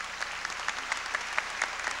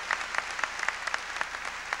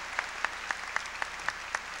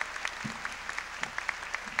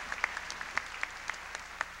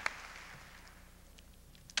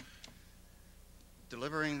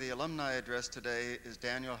 Delivering the alumni address today is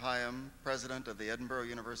Daniel Hyam, President of the Edinboro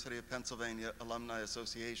University of Pennsylvania Alumni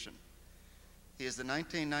Association. He is the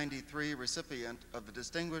 1993 recipient of the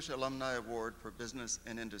Distinguished Alumni Award for Business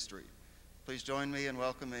and Industry. Please join me in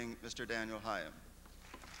welcoming Mr. Daniel Hyam.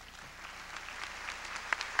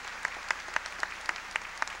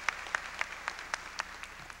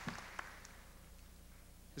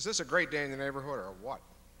 Is this a great day in the neighborhood or what?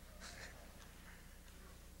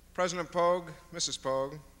 President Pogue, Mrs.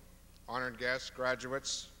 Pogue, honored guests,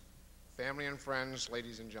 graduates, family and friends,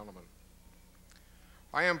 ladies and gentlemen.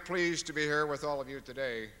 I am pleased to be here with all of you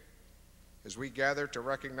today as we gather to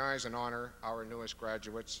recognize and honor our newest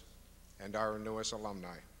graduates and our newest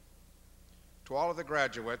alumni. To all of the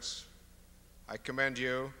graduates, I commend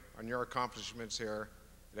you on your accomplishments here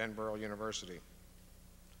at Edinboro University.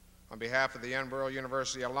 On behalf of the Edinboro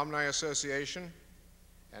University Alumni Association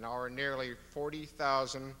and our nearly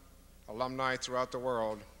 40,000 alumni throughout the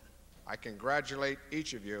world, I congratulate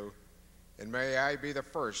each of you, and may I be the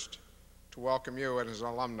first to welcome you as an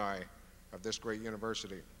alumni of this great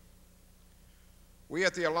university. We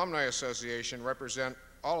at the Alumni Association represent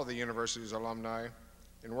all of the university's alumni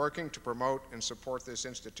in working to promote and support this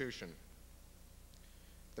institution.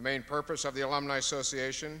 The main purpose of the Alumni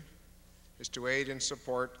Association is to aid and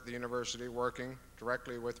support the university working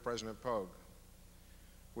directly with President Pogue.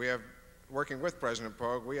 Working with President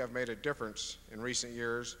Pogue, we have made a difference in recent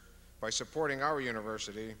years by supporting our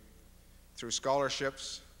university through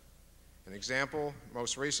scholarships. An example,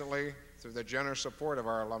 most recently, through the generous support of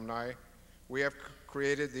our alumni, we have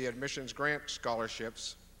created the admissions grant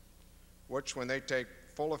scholarships, which, when they take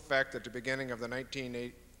full effect at the beginning of the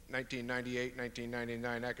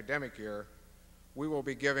 1998-1999 academic year, we will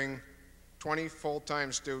be giving 20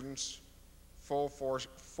 full-time students full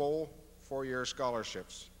four-year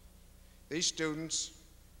scholarships. These students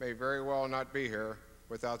may very well not be here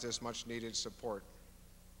without this much-needed support.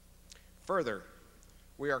 Further,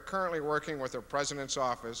 we are currently working with the President's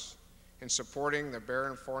Office in supporting the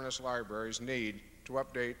Baron Fornes Library's need to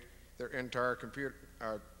update their entire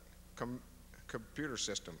computer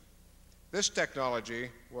system. This technology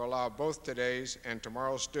will allow both today's and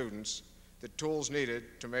tomorrow's students the tools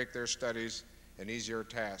needed to make their studies an easier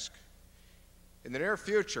task. In the near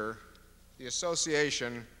future, the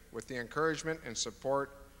association, with the encouragement and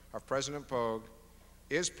support of President Pogue,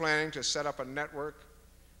 is planning to set up a network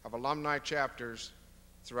of alumni chapters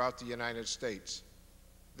throughout the United States.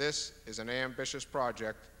 This is an ambitious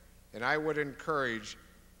project, and I would encourage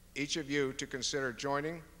each of you to consider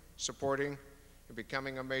joining, supporting, and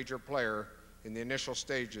becoming a major player in the initial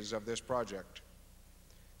stages of this project.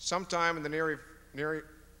 Sometime in the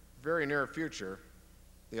very near future,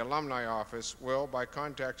 the Alumni Office will, by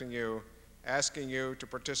contacting you, asking you to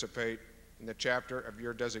participate in the chapter of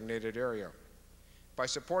your designated area. By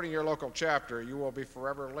supporting your local chapter, you will be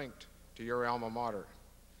forever linked to your alma mater,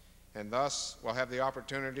 and thus will have the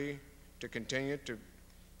opportunity to continue to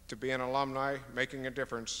be an alumni, making a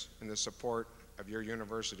difference in the support of your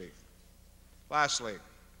university. Lastly,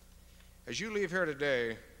 as you leave here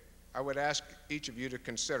today, I would ask each of you to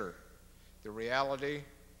consider the reality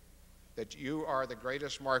that you are the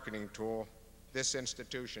greatest marketing tool this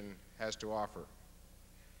institution has to offer.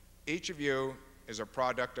 Each of you is a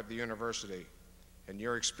product of the university, and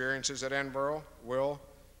your experiences at Edinboro will,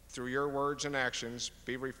 through your words and actions,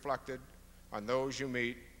 be reflected on those you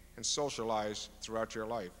meet and socialize throughout your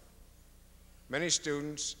life. Many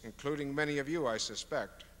students, including many of you, I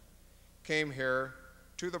suspect, came here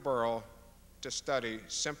to the borough to study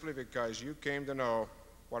simply because you came to know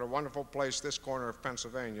what a wonderful place this corner of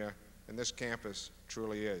Pennsylvania and this campus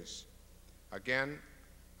truly is. Again,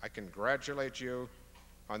 I congratulate you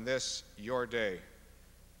on this, your day.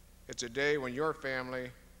 It's a day when your family,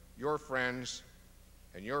 your friends,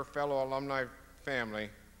 and your fellow alumni family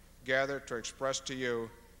gather to express to you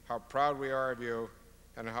how proud we are of you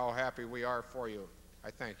and how happy we are for you.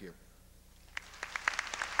 I thank you.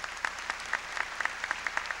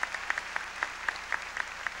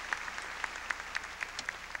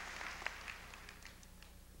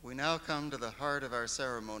 We now come to the heart of our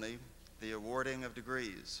ceremony, the awarding of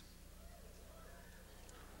degrees.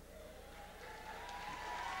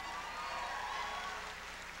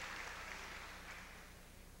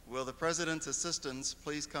 Will the President's assistants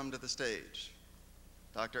please come to the stage?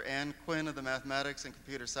 Dr. Ann Quinn of the Mathematics and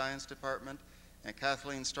Computer Science Department and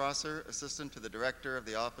Kathleen Strasser, Assistant to the Director of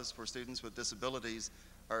the Office for Students with Disabilities,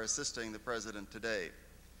 are assisting the President today.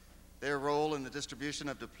 Their role in the distribution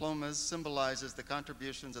of diplomas symbolizes the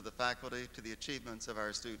contributions of the faculty to the achievements of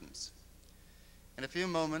our students. In a few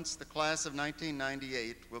moments, the class of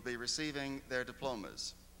 1998 will be receiving their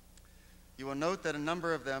diplomas. You will note that a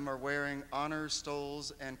number of them are wearing honor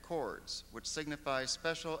stoles and cords, which signify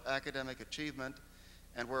special academic achievement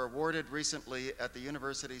and were awarded recently at the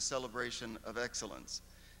University Celebration of Excellence.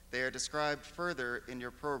 They are described further in your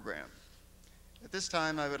program. At this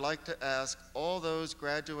time, I would like to ask all those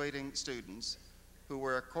graduating students who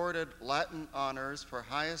were accorded Latin honors for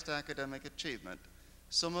highest academic achievement,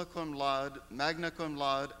 summa cum laude, magna cum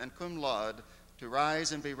laude, and cum laude, to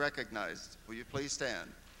rise and be recognized. Will you please stand?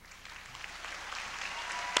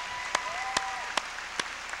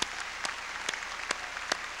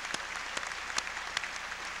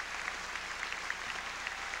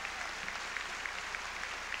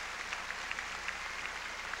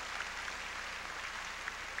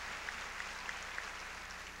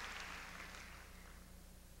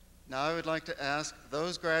 Now I would like to ask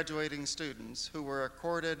those graduating students who were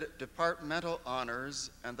accorded departmental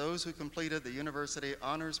honors and those who completed the university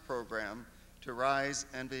honors program to rise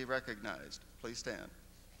and be recognized. Please stand.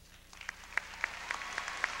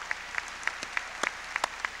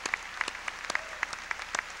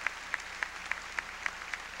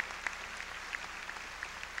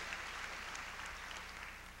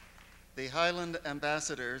 The Highland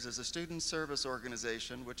Ambassadors is a student service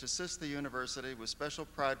organization which assists the university with special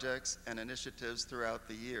projects and initiatives throughout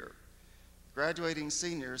the year. Graduating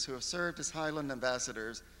seniors who have served as Highland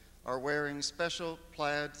Ambassadors are wearing special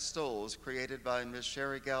plaid stoles created by Ms.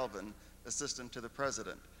 Sherry Galvin, Assistant to the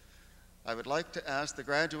President. I would like to ask the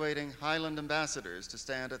graduating Highland Ambassadors to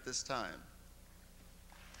stand at this time.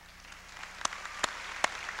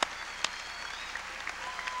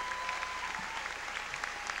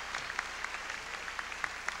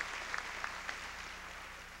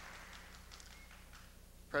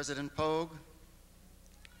 President Pogue,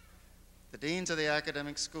 the deans of the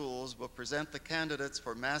academic schools will present the candidates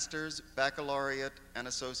for master's, baccalaureate, and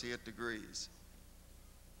associate degrees.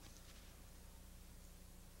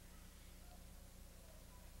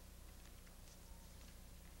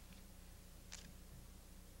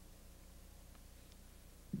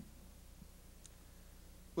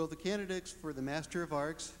 Will the candidates for the Master of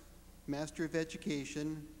Arts, Master of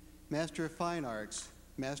Education, Master of Fine Arts,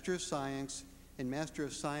 Master of Science, and Master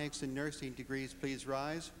of Science in Nursing degrees please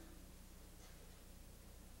rise?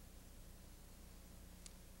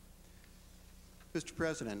 Mr.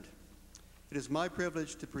 President, it is my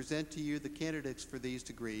privilege to present to you the candidates for these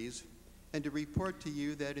degrees and to report to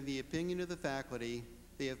you that in the opinion of the faculty,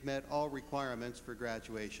 they have met all requirements for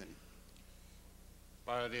graduation.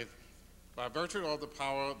 By virtue of the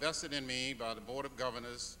power vested in me by the Board of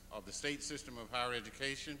Governors of the State System of Higher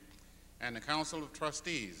Education and the Council of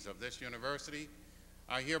Trustees of this university,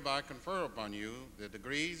 I hereby confer upon you the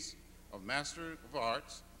degrees of Master of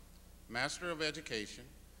Arts, Master of Education,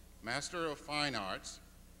 Master of Fine Arts,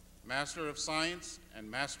 Master of Science, and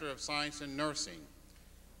Master of Science in Nursing,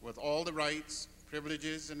 with all the rights,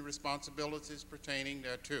 privileges, and responsibilities pertaining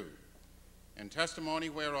thereto. In testimony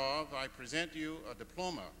whereof, I present you a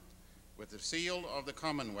diploma with the seal of the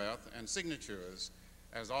Commonwealth and signatures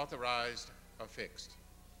as authorized affixed.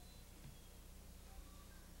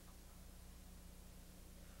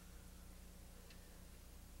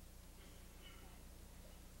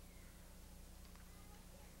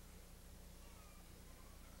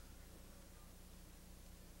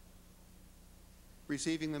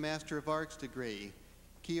 Receiving the Master of Arts degree,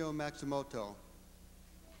 Kiyo Matsumoto.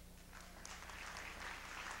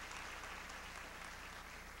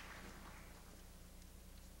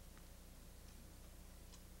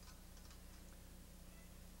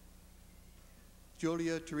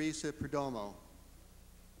 Julia Teresa Perdomo.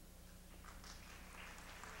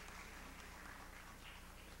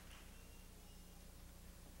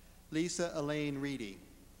 Lisa Elaine Reedy.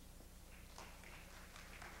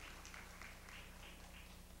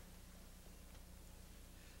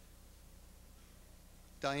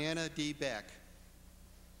 Diana D. Beck.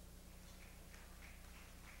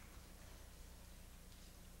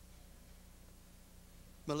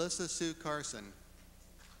 Melissa Sue Carson.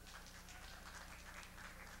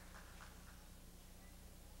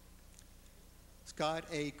 Scott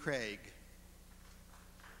A. Craig.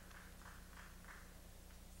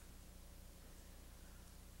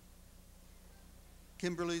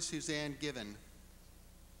 Kimberly Suzanne Given.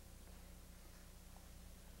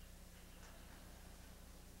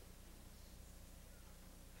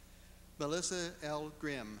 Melissa L.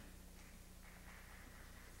 Grimm.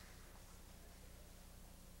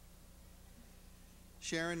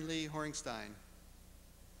 Sharon Lee Hornstein.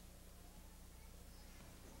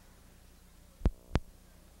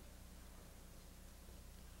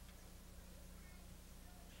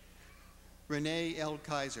 Renee L.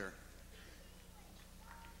 Kaiser.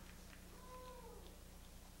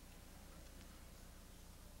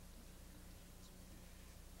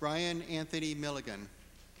 Brian Anthony Milligan.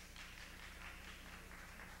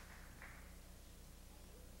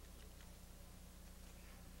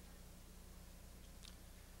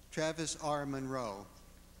 Travis R. Monroe.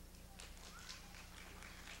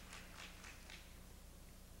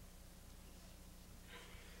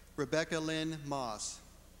 Rebecca Lynn Moss.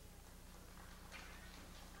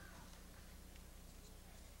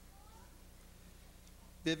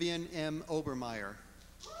 Vivian M. Obermeyer.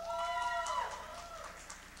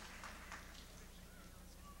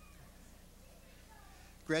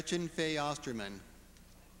 Gretchen Faye Osterman.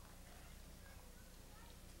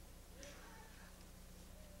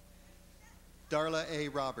 Darla A.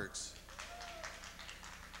 Roberts.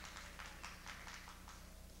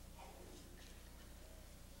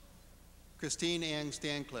 Christine Ann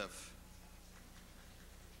Stancliffe.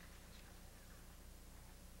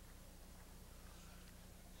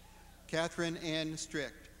 Catherine Ann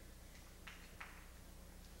Strict.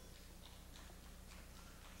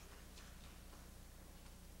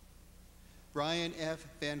 Brian F.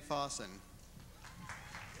 Van Fossen.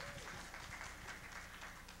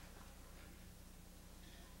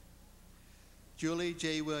 Julie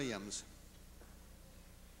J. Williams.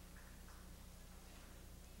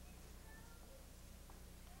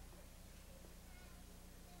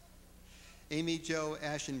 Amy Jo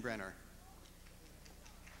Aschenbrenner.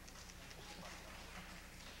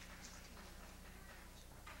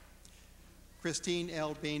 Christine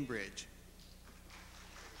L. Bainbridge.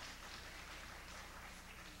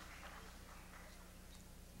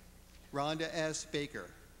 Rhonda S. Baker.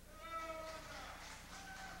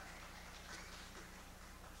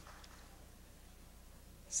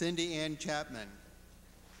 Cindy Ann Chapman.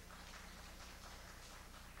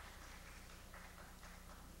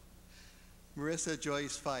 Marissa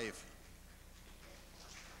Joyce Fife.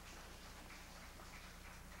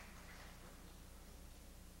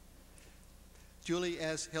 Julie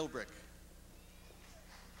S. Hilbrick.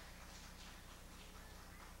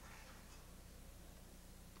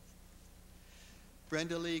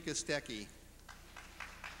 Brenda Lee Gostecki.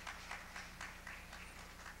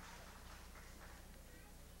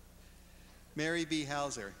 Mary B.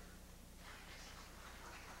 Hauser.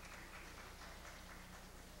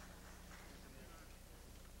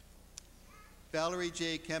 Valerie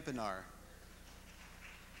J. Kempenar.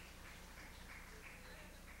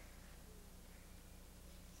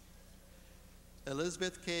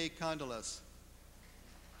 Elizabeth K. Condolas.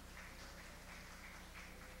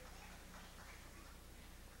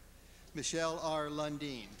 Michelle R.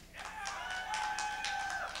 Lundeen.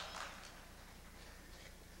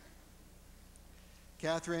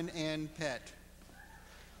 Catherine Ann Pett.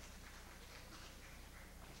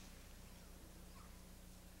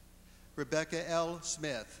 Rebecca L.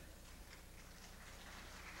 Smith.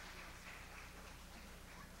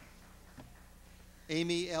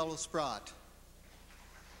 Amy L. Sprott.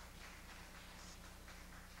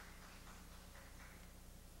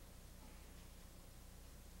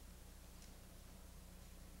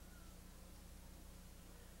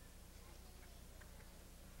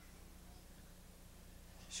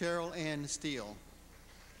 Cheryl Ann Steele.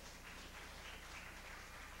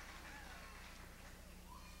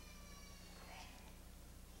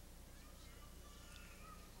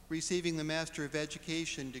 Receiving the Master of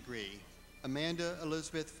Education degree, Amanda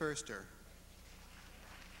Elizabeth Furster.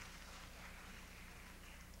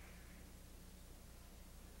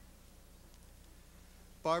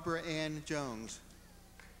 Barbara Ann Jones.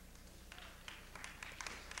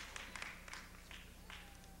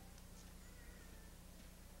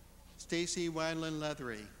 Stacy Wineland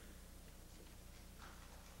Leathery.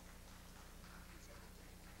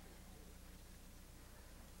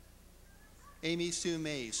 Amy Sue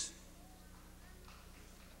Mace.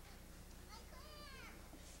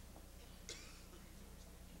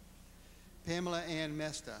 Pamela Ann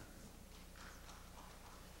Mesta.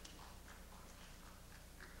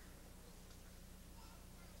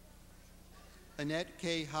 Annette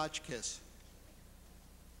K. Hotchkiss.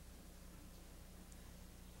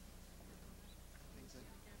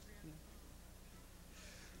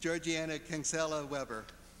 Georgiana Kinsella Weber.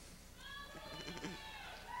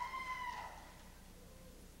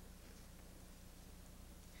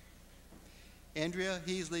 Andrea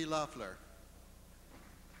Heasley Loeffler.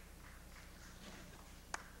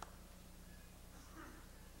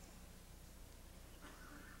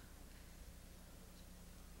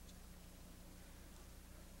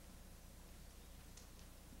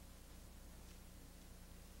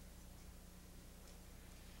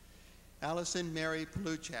 Allison Mary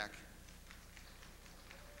Paluchak.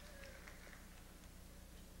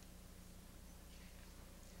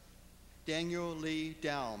 Daniel Lee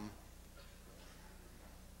Daum.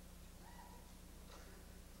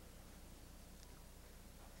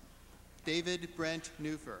 David Brent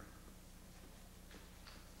Newfer.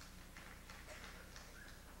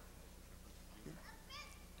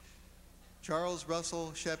 Charles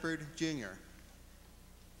Russell Shepard, Jr.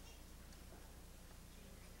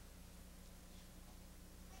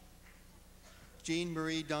 Jean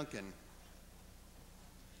Marie Duncan.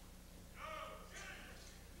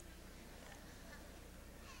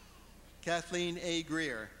 Kathleen A.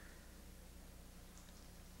 Greer.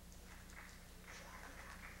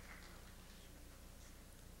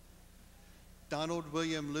 Donald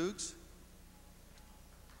William Lukes.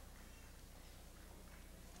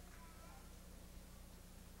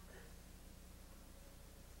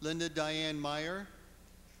 Linda Diane Meyer.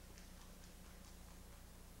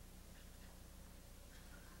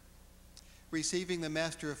 Receiving the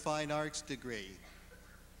Master of Fine Arts degree,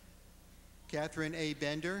 Catherine A.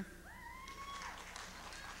 Bender.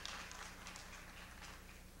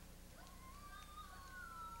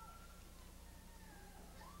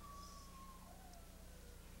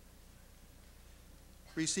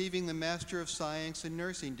 Receiving the Master of Science in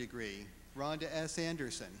Nursing degree, Rhonda S.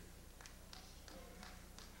 Anderson.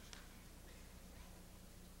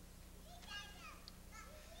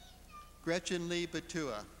 Gretchen Lee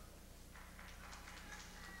Batua.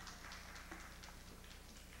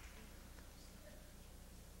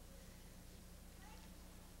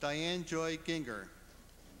 Diane Joy Ginger.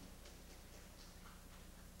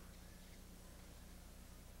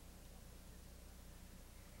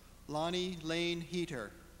 Lonnie Lane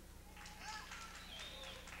Heater.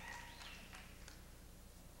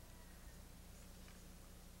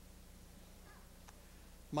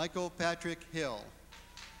 Michael Patrick Hill.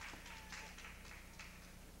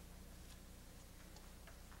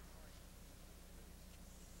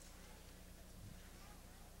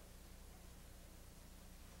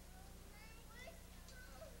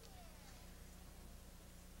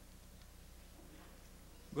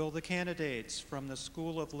 Will the candidates from the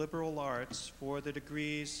School of Liberal Arts for the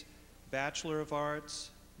degrees Bachelor of Arts,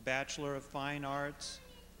 Bachelor of Fine Arts,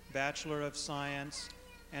 Bachelor of Science,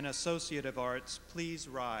 and Associate of Arts please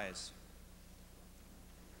rise?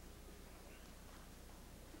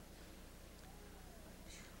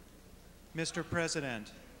 Mr.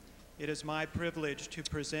 President, it is my privilege to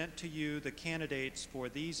present to you the candidates for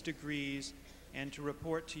these degrees and to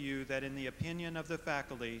report to you that in the opinion of the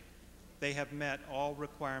faculty, they have met all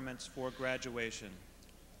requirements for graduation.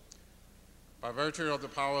 By virtue of the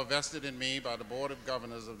power vested in me by the Board of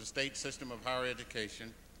Governors of the State System of Higher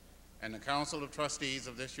Education and the Council of Trustees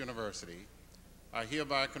of this university, I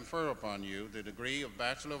hereby confer upon you the degree of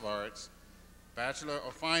Bachelor of Arts, Bachelor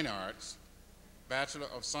of Fine Arts, Bachelor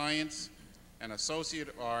of Science, and Associate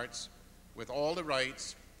of Arts with all the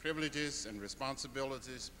rights, privileges, and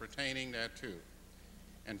responsibilities pertaining thereto.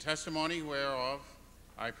 In testimony whereof,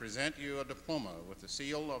 I present you a diploma with the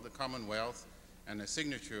seal of the Commonwealth and the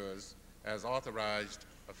signatures as authorized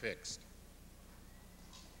affixed.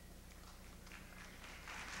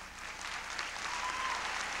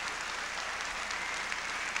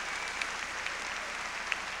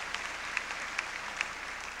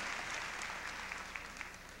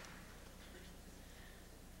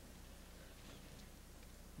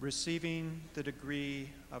 Receiving the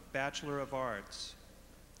degree of Bachelor of Arts,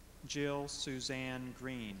 Jill Suzanne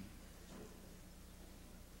Green.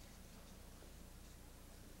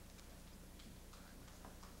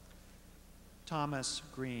 Thomas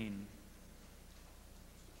Green.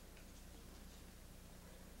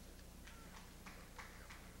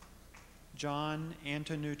 John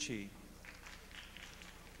Antonucci.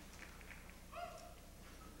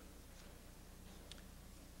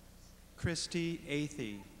 Christy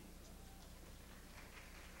Athey.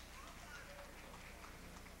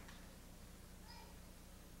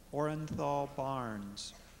 Orenthal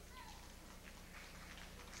Barnes.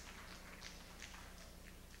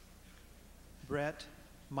 Brett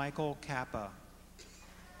Michael Kappa.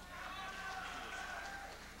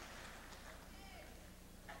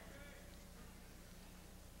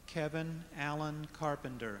 Kevin Allen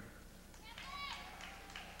Carpenter.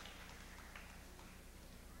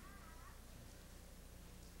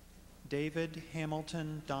 David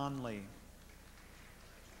Hamilton Donley.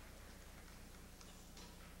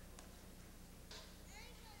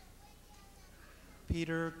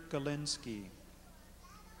 Peter Galinsky.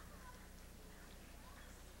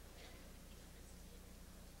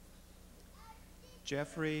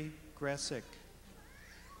 Jeffrey Gressick.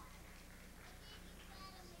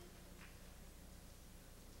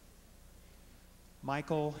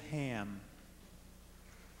 Michael Ham.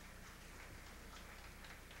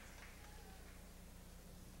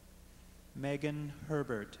 Megan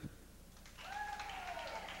Herbert.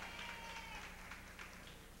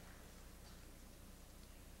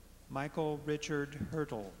 Michael Richard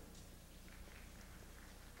Hurtle.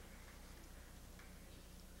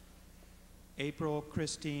 April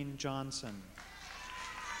Christine Johnson.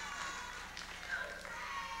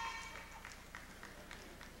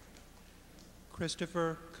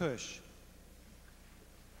 Christopher Cush.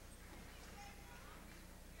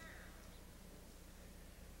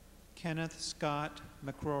 Kenneth Scott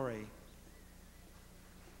McCrory.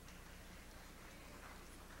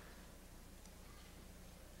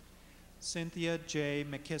 Cynthia J.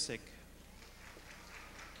 McKissick.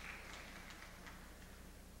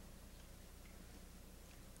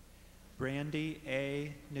 Brandy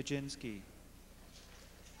A. Nijinsky.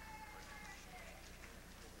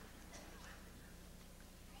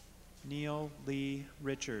 Neil Lee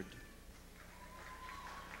Richard.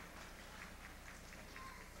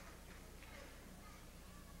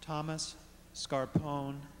 Thomas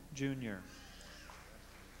Scarpone, Jr.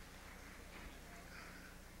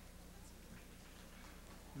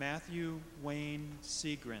 Matthew Wayne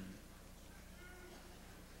Segrin.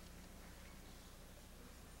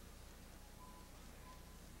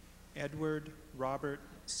 Edward Robert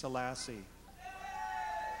Selassie.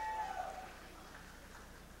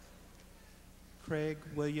 Craig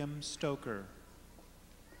William Stoker.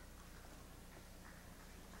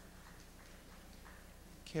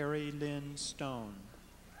 Carrie Lynn Stone.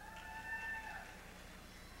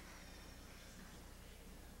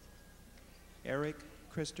 Eric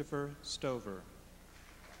Christopher Stover.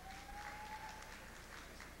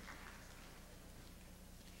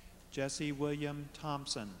 Jesse William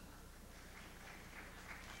Thompson.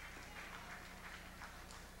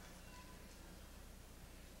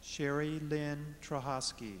 Sherry Lynn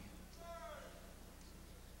Trahosky.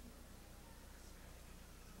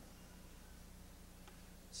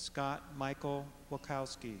 Scott Michael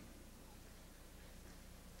Wachowski.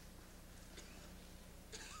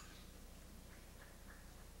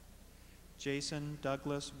 Jason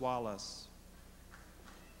Douglas Wallace.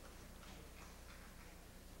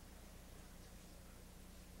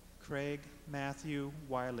 Craig Matthew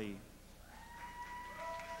Wiley.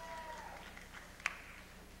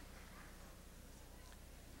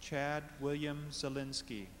 Chad William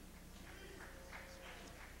Zielinski.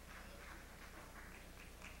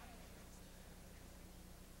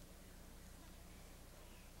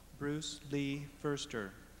 Bruce Lee Furster.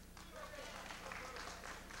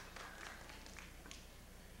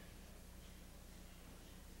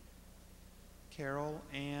 Carol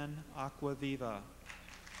Ann Aquaviva.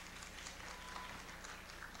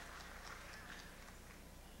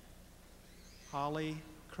 Holly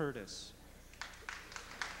Curtis.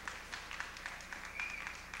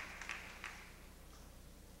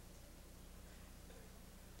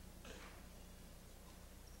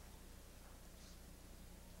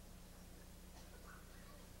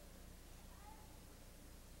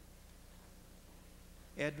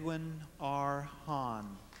 Edwin R.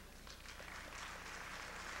 Hahn.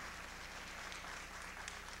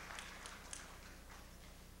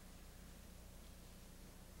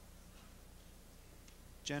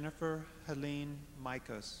 Jennifer Helene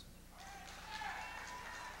Mikos.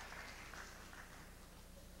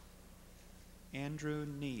 Andrew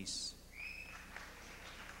Neese.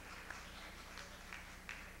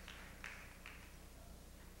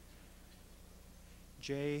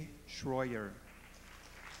 Jay Schroyer.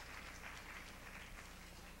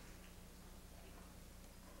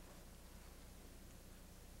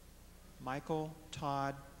 Michael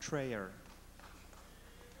Todd Trayer.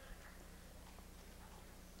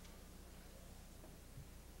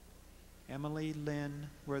 Emily Lynn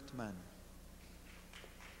Worthman.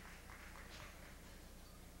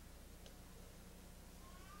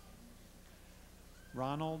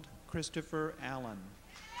 Ronald Christopher Allen.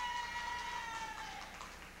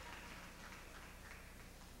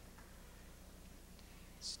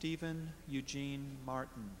 Stephen Eugene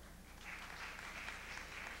Martin.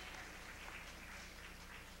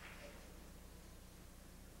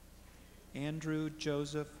 Andrew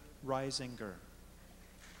Joseph Reisinger.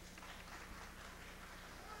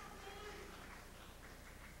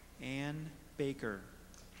 Ann Baker.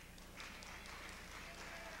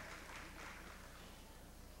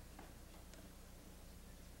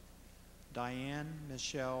 Diane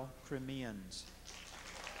Michelle Cremians.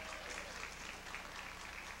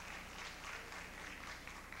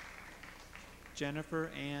 Jennifer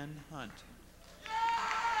Ann Hunt.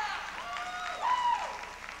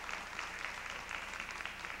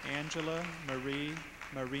 Angela Marie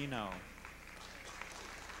Marino.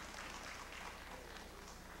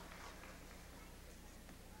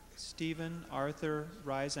 Stephen Arthur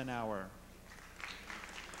Reisenauer.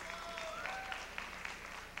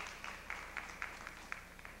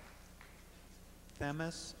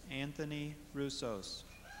 Themis Anthony Roussos.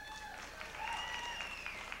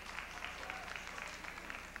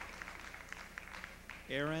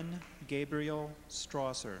 Aaron Gabriel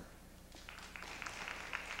Strasser.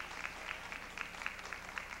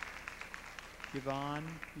 Yvonne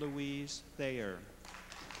Louise Thayer.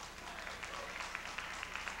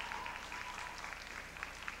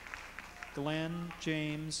 Glenn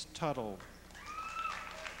James Tuttle.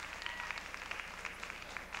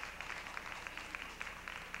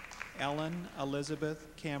 Ellen Elizabeth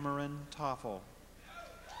Cameron Toffel.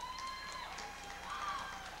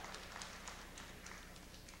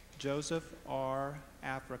 Joseph R.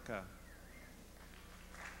 Africa.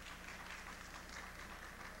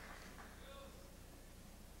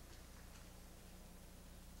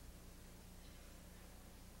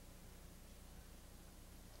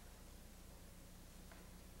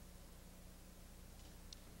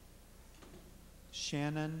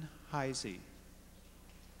 Shannon Heisey.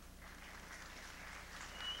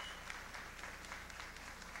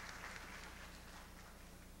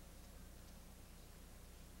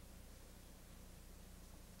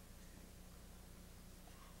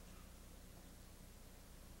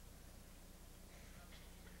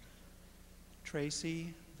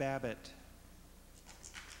 Tracy Babbitt.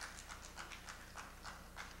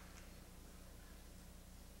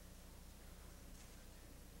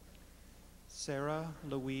 Sarah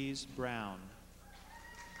Louise Brown.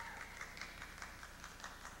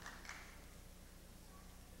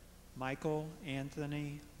 Michael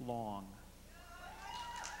Anthony Long.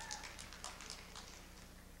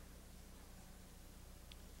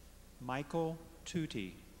 Michael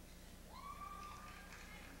Tootie.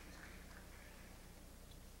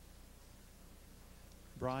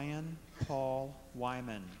 Brian Paul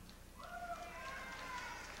Wyman.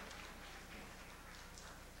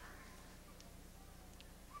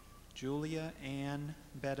 Julia Ann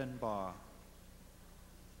Bedenbaugh.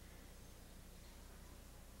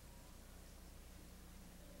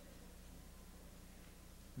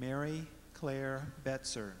 Mary Claire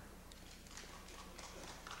Betzer.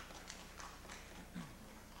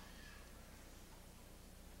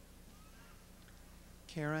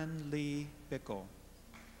 Karen Lee Bickle.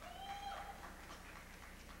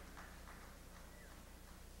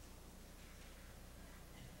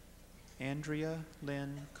 Andrea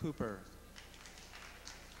Lynn Cooper.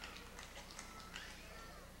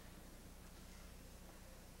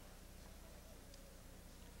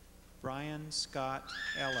 Brian Scott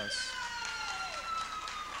Ellis.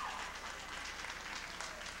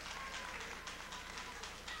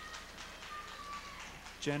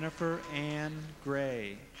 Jennifer Ann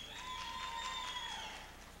Gray.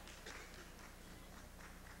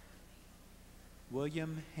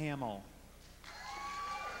 William Hamill.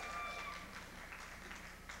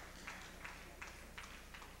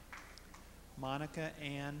 Monica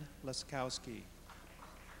Ann Laskowski.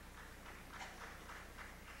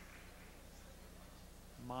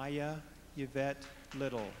 Maya Yvette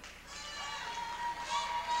Little.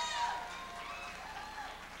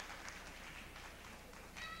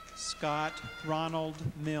 Scott Ronald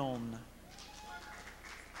Milne.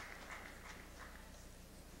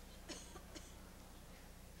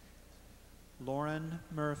 Lauren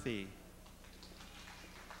Murphy.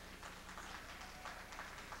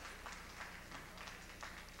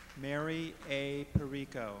 Mary A.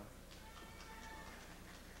 Perico.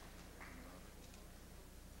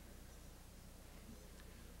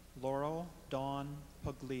 Laurel Dawn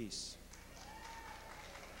Pugliese.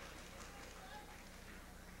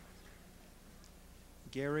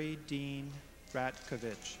 Gary Dean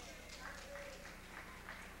Ratkovich.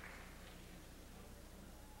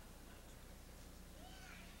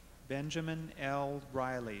 Benjamin L.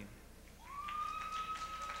 Riley.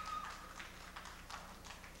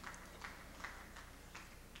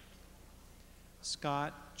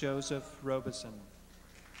 Scott Joseph Robeson.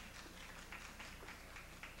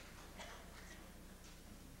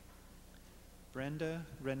 Brenda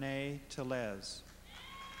Renee Tellez.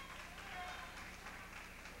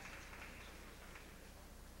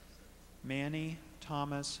 Manny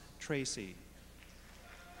Thomas Tracy.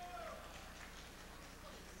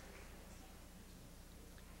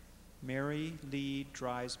 Mary Lee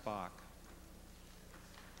Dreisbach.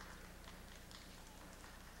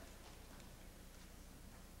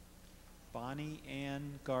 Bonnie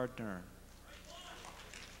Ann Gardner.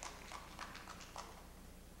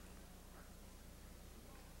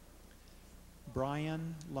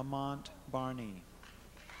 Brian Lamont Barney.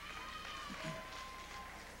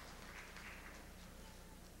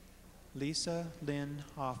 Lisa Lynn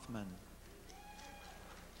Hoffman.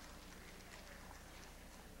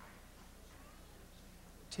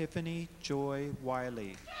 Tiffany Joy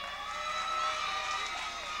Wiley.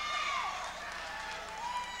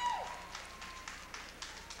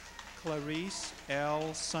 Clarice L.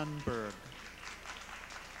 Sundberg.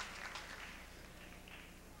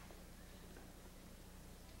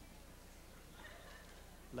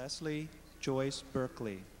 Leslie Joyce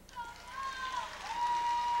Berkeley.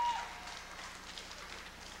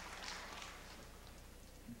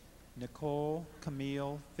 Nicole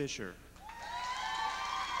Camille Fisher.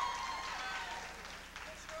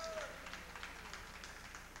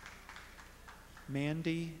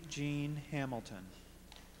 Mandy Jean Hamilton.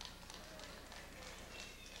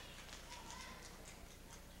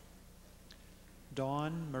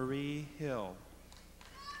 Dawn Marie Hill.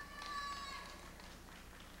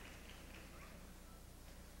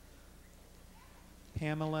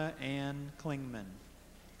 Pamela Ann Klingman.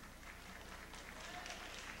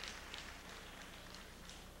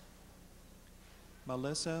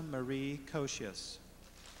 Melissa Marie Koshius.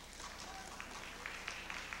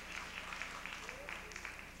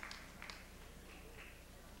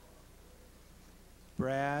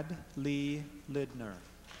 Brad Lee Lidner.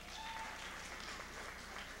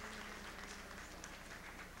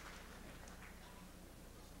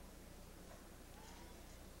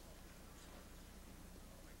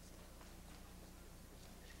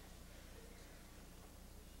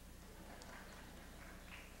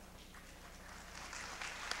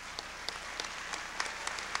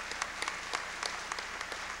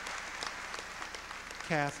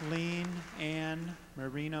 Kathleen Ann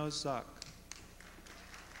Marino Zuck.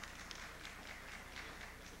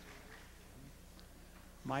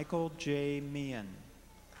 Michael J. Meehan.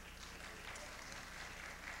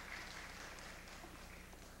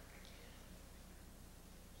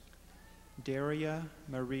 Daria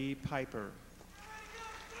Marie Piper.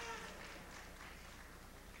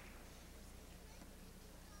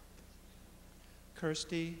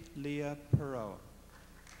 Kirsty Leah Perot.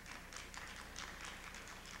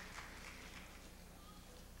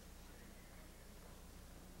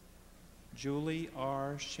 Julie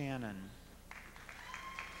R. Shannon.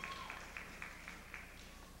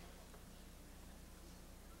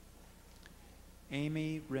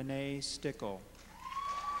 Amy Renee Stickle.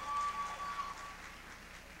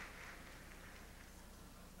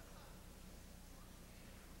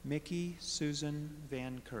 Mickey Susan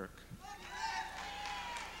Van Kirk.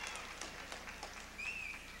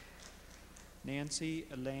 Nancy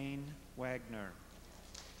Elaine Wagner.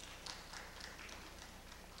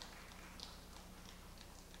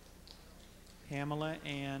 Pamela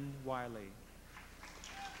Ann Wiley.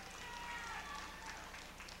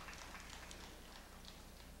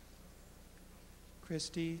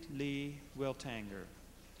 Christy Lee Wiltanger.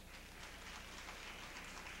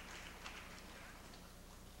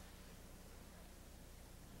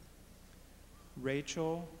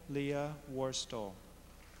 Rachel Leah Worstel.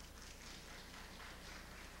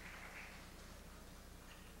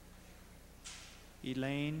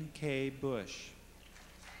 Elaine K. Bush.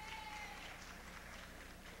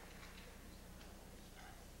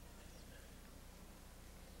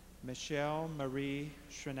 Michelle Marie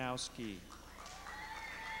Shranowski.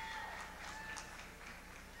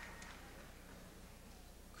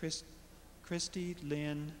 Christy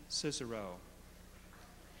Lynn Cicero.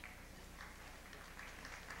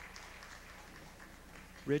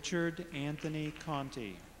 Richard Anthony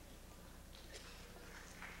Conti.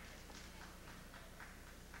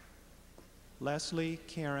 Leslie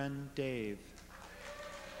Karen Dave.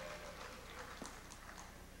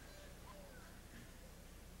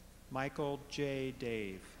 Michael J.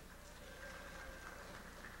 Dave.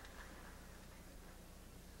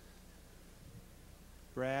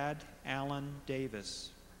 Brad Allen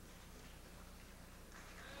Davis.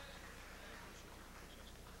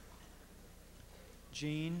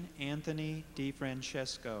 Gene Anthony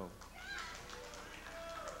DiFrancesco.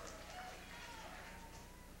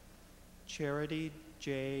 Charity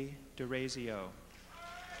J. DeRazio.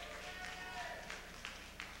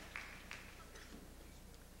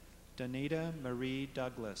 Danita Marie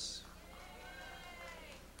Douglas.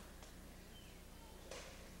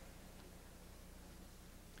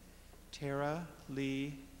 Tara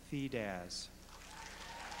Lee Fidaz.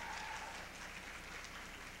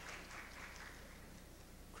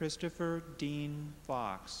 Christopher Dean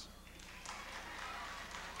Fox.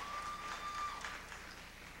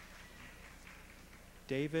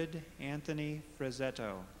 David Anthony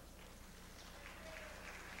Frazzetto.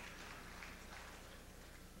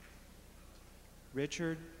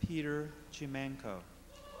 Richard Peter Chimanko.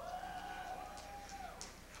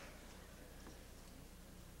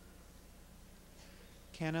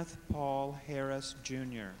 Kenneth Paul Harris,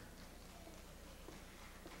 Jr.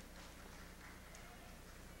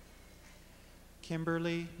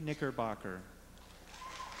 Kimberly Knickerbocker.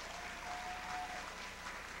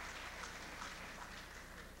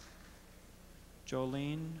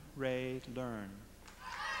 Jolene Ray Learn.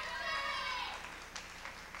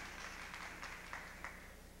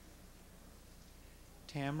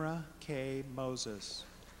 Tamra K. Moses.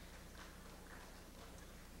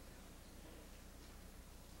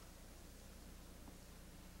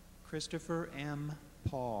 Christopher M.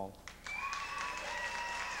 Paul.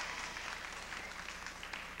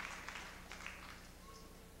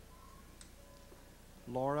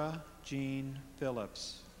 Laura Jean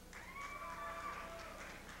Phillips.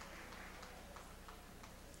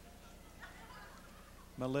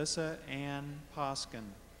 Melissa Ann Poskin.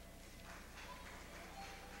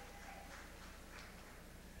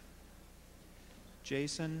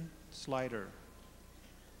 Jason Slider.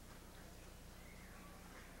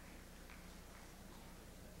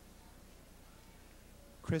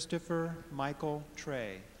 Christopher Michael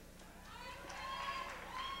Trey.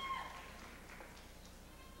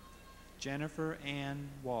 Jennifer Ann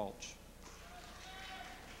Walsh.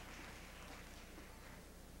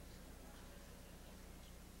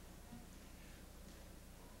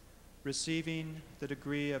 Receiving the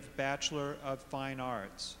degree of Bachelor of Fine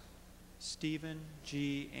Arts, Stephen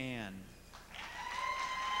G. Ann.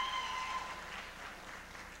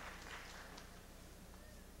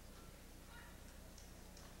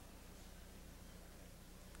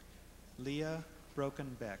 Leah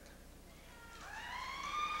Brokenbeck.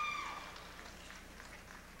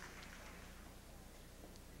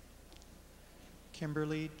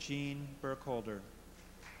 Kimberly Jean Burkholder.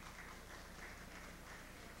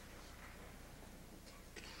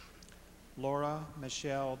 Laura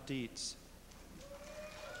Michelle Dietz.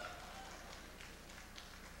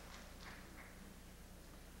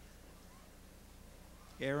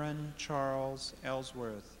 Aaron Charles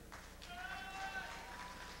Ellsworth.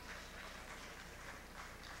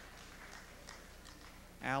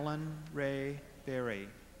 Alan Ray Berry.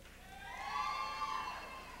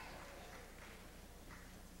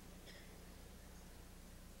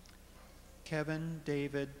 Kevin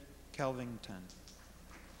David Kelvington.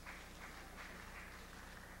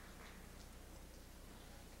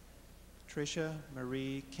 Tricia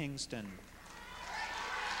Marie Kingston.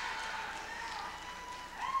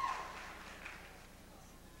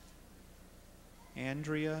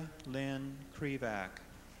 Andrea Lynn Krivak.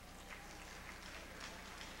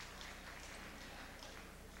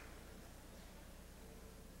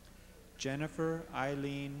 Jennifer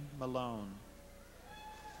Eileen Malone.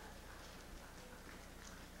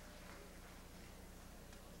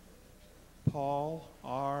 Paul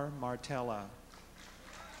R. Martella.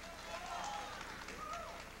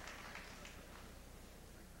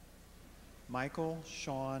 Michael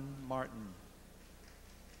Sean Martin.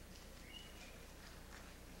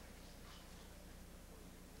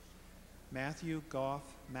 Matthew Goff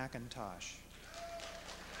McIntosh.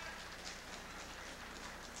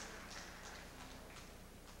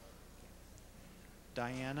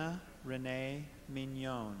 Diana Renee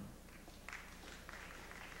Mignon.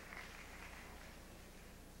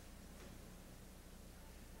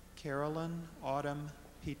 Carolyn Autumn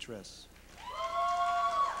Petrus.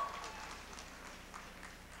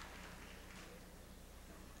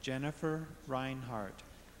 Jennifer Reinhardt.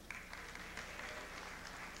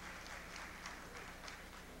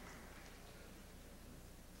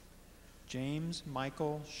 James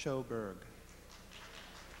Michael Schoberg.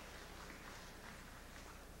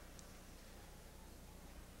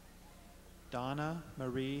 Donna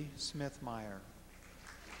Marie Smithmeyer.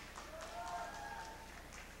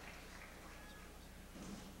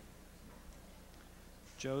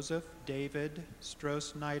 Joseph David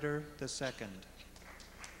Stroessnider II.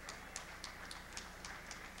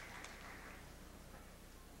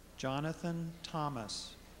 Jonathan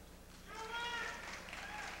Thomas.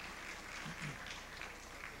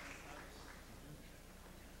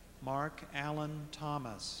 Mark Allen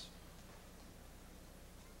Thomas.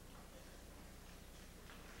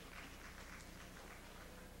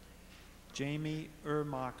 Jamie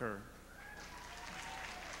Ermacher.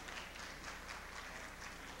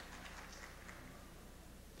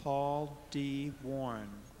 Paul D. Warren.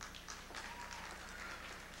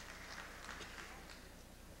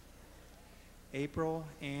 April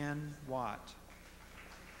Ann Watt.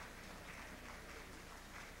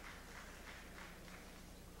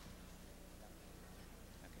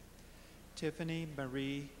 Tiffany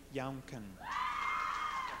Marie Youngkin.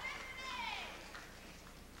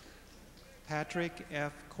 Patrick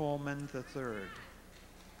F. Coleman III.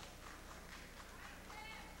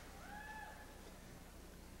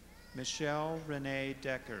 Michelle Renee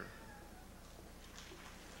Decker.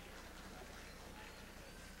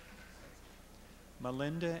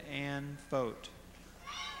 Melinda Ann Fote.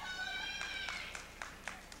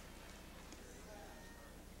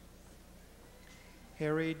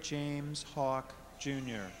 Harry James Hawk,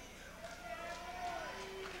 Jr.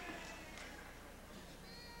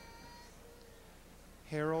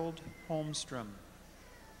 Harold Holmstrom.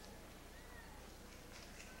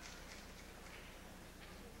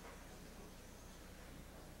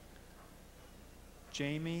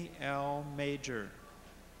 Jamie L. Major.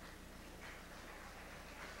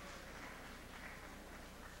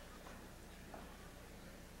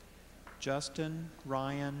 Justin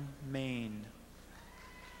Ryan Main.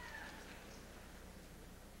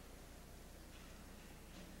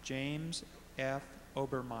 James F.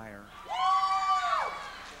 Obermeyer.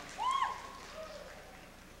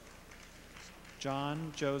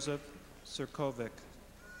 John Joseph Sirkovic.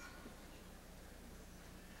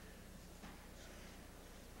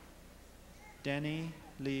 Denny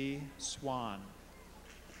Lee Swan.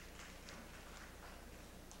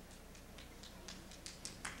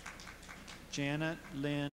 Janet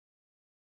Lynn